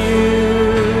in you.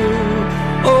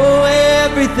 Oh,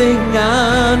 everything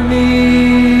I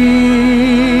need.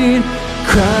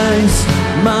 Christ,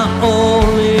 my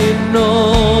all in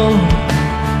all,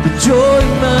 the joy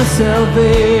of my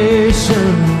salvation.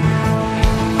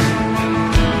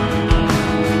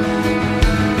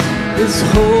 This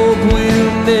hope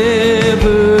will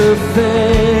never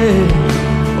fail,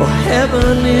 for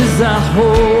heaven is our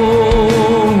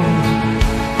home.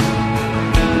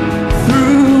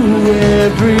 Through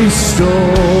every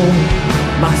storm,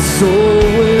 my soul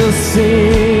will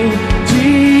sing,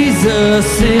 Jesus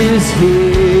is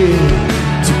here.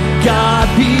 To God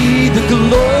be the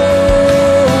glory.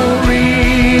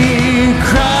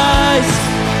 Christ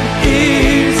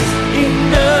is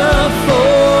enough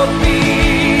for me.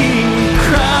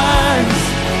 Christ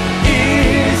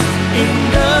is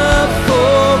enough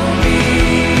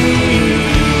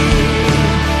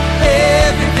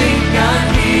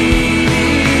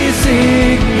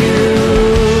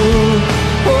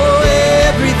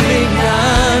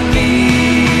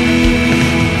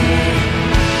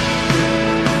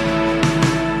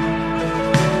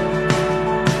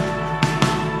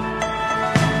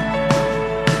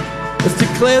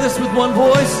say this with one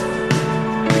voice.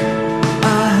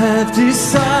 I have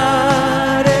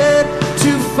decided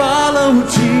to follow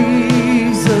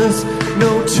Jesus.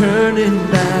 No turning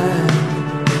back.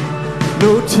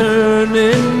 No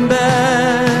turning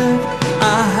back.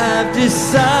 I have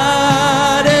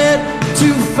decided to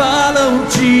follow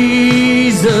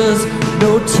Jesus.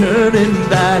 No turning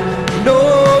back. No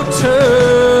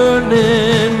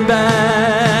turning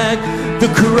back. The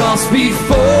cross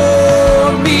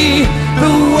before me,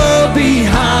 the world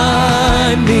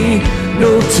behind me.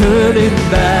 No turning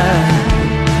back.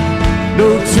 No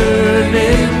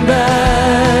turning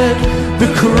back. The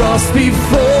cross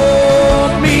before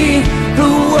me,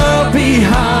 the world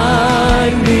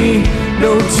behind me.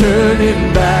 No turning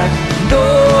back. No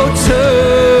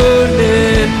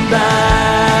turning back.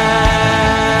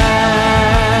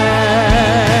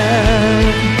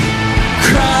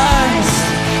 Christ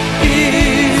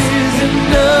is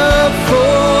enough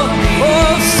for me.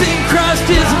 Oh, sing Christ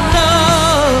is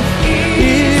enough.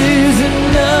 Is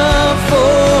enough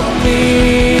for me.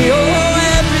 Oh,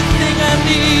 everything I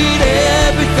need,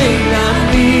 everything I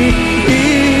need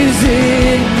is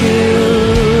in you.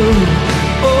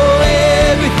 Oh,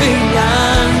 everything I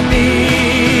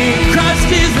need. Christ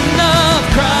is enough.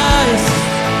 Christ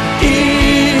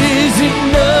is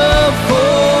enough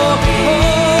for me.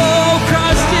 Oh,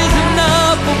 Christ is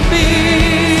enough for me.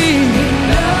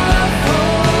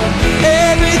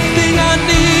 Everything I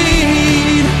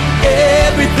need,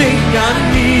 everything I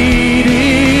need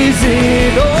is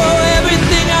in. Oh,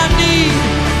 everything I need,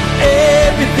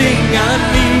 everything I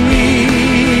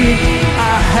need. I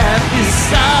have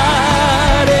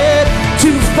decided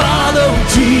to follow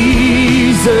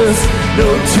Jesus. No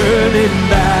turning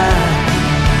back.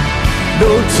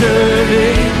 No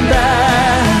turning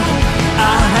back. I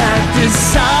have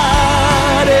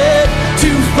decided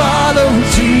to follow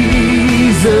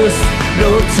Jesus.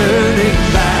 No turning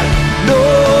back. No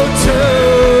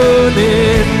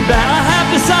turning back. I have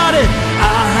decided.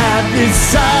 I have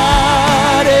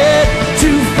decided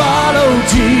to follow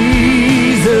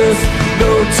Jesus.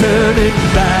 No turning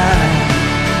back.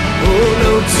 Oh,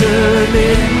 no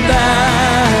turning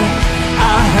back.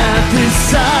 I have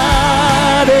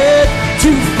decided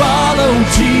to follow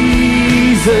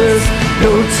Jesus.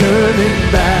 No turning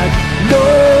back. No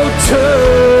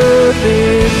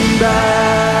turning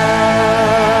back.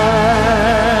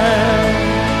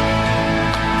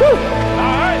 Woo.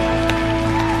 All right.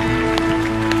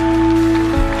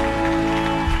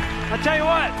 I'll tell you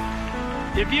what,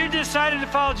 if you decided to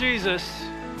follow Jesus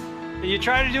and you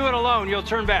try to do it alone, you'll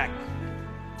turn back.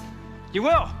 You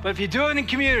will, but if you do it in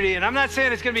community, and I'm not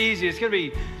saying it's going to be easy, it's going to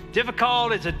be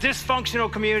difficult, it's a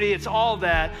dysfunctional community, it's all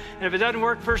that. And if it doesn't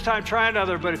work first time, try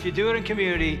another, but if you do it in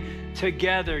community,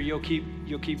 together you'll keep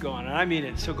going, and I mean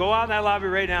it. So go out in that lobby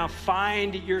right now,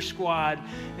 find your squad,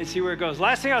 and see where it goes.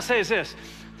 Last thing I'll say is this.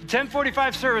 The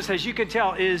 1045 service, as you can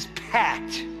tell, is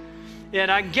packed.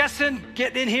 And I'm guessing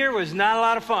getting in here was not a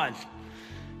lot of fun.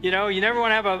 You know, you never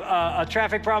want to have a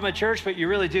traffic problem at church, but you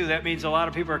really do. That means a lot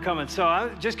of people are coming. So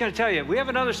I'm just going to tell you, we have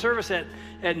another service at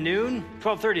noon,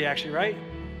 12:30 actually, right?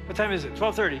 What time is it?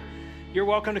 12:30. You're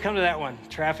welcome to come to that one.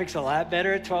 Traffic's a lot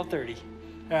better at 12:30,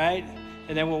 all right?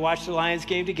 And then we'll watch the Lions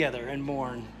game together and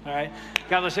mourn, all right?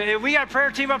 God bless you. We got a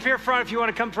prayer team up here front if you want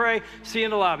to come pray. See you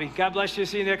in the lobby. God bless you.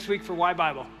 See you next week for Why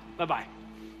Bible. Bye-bye.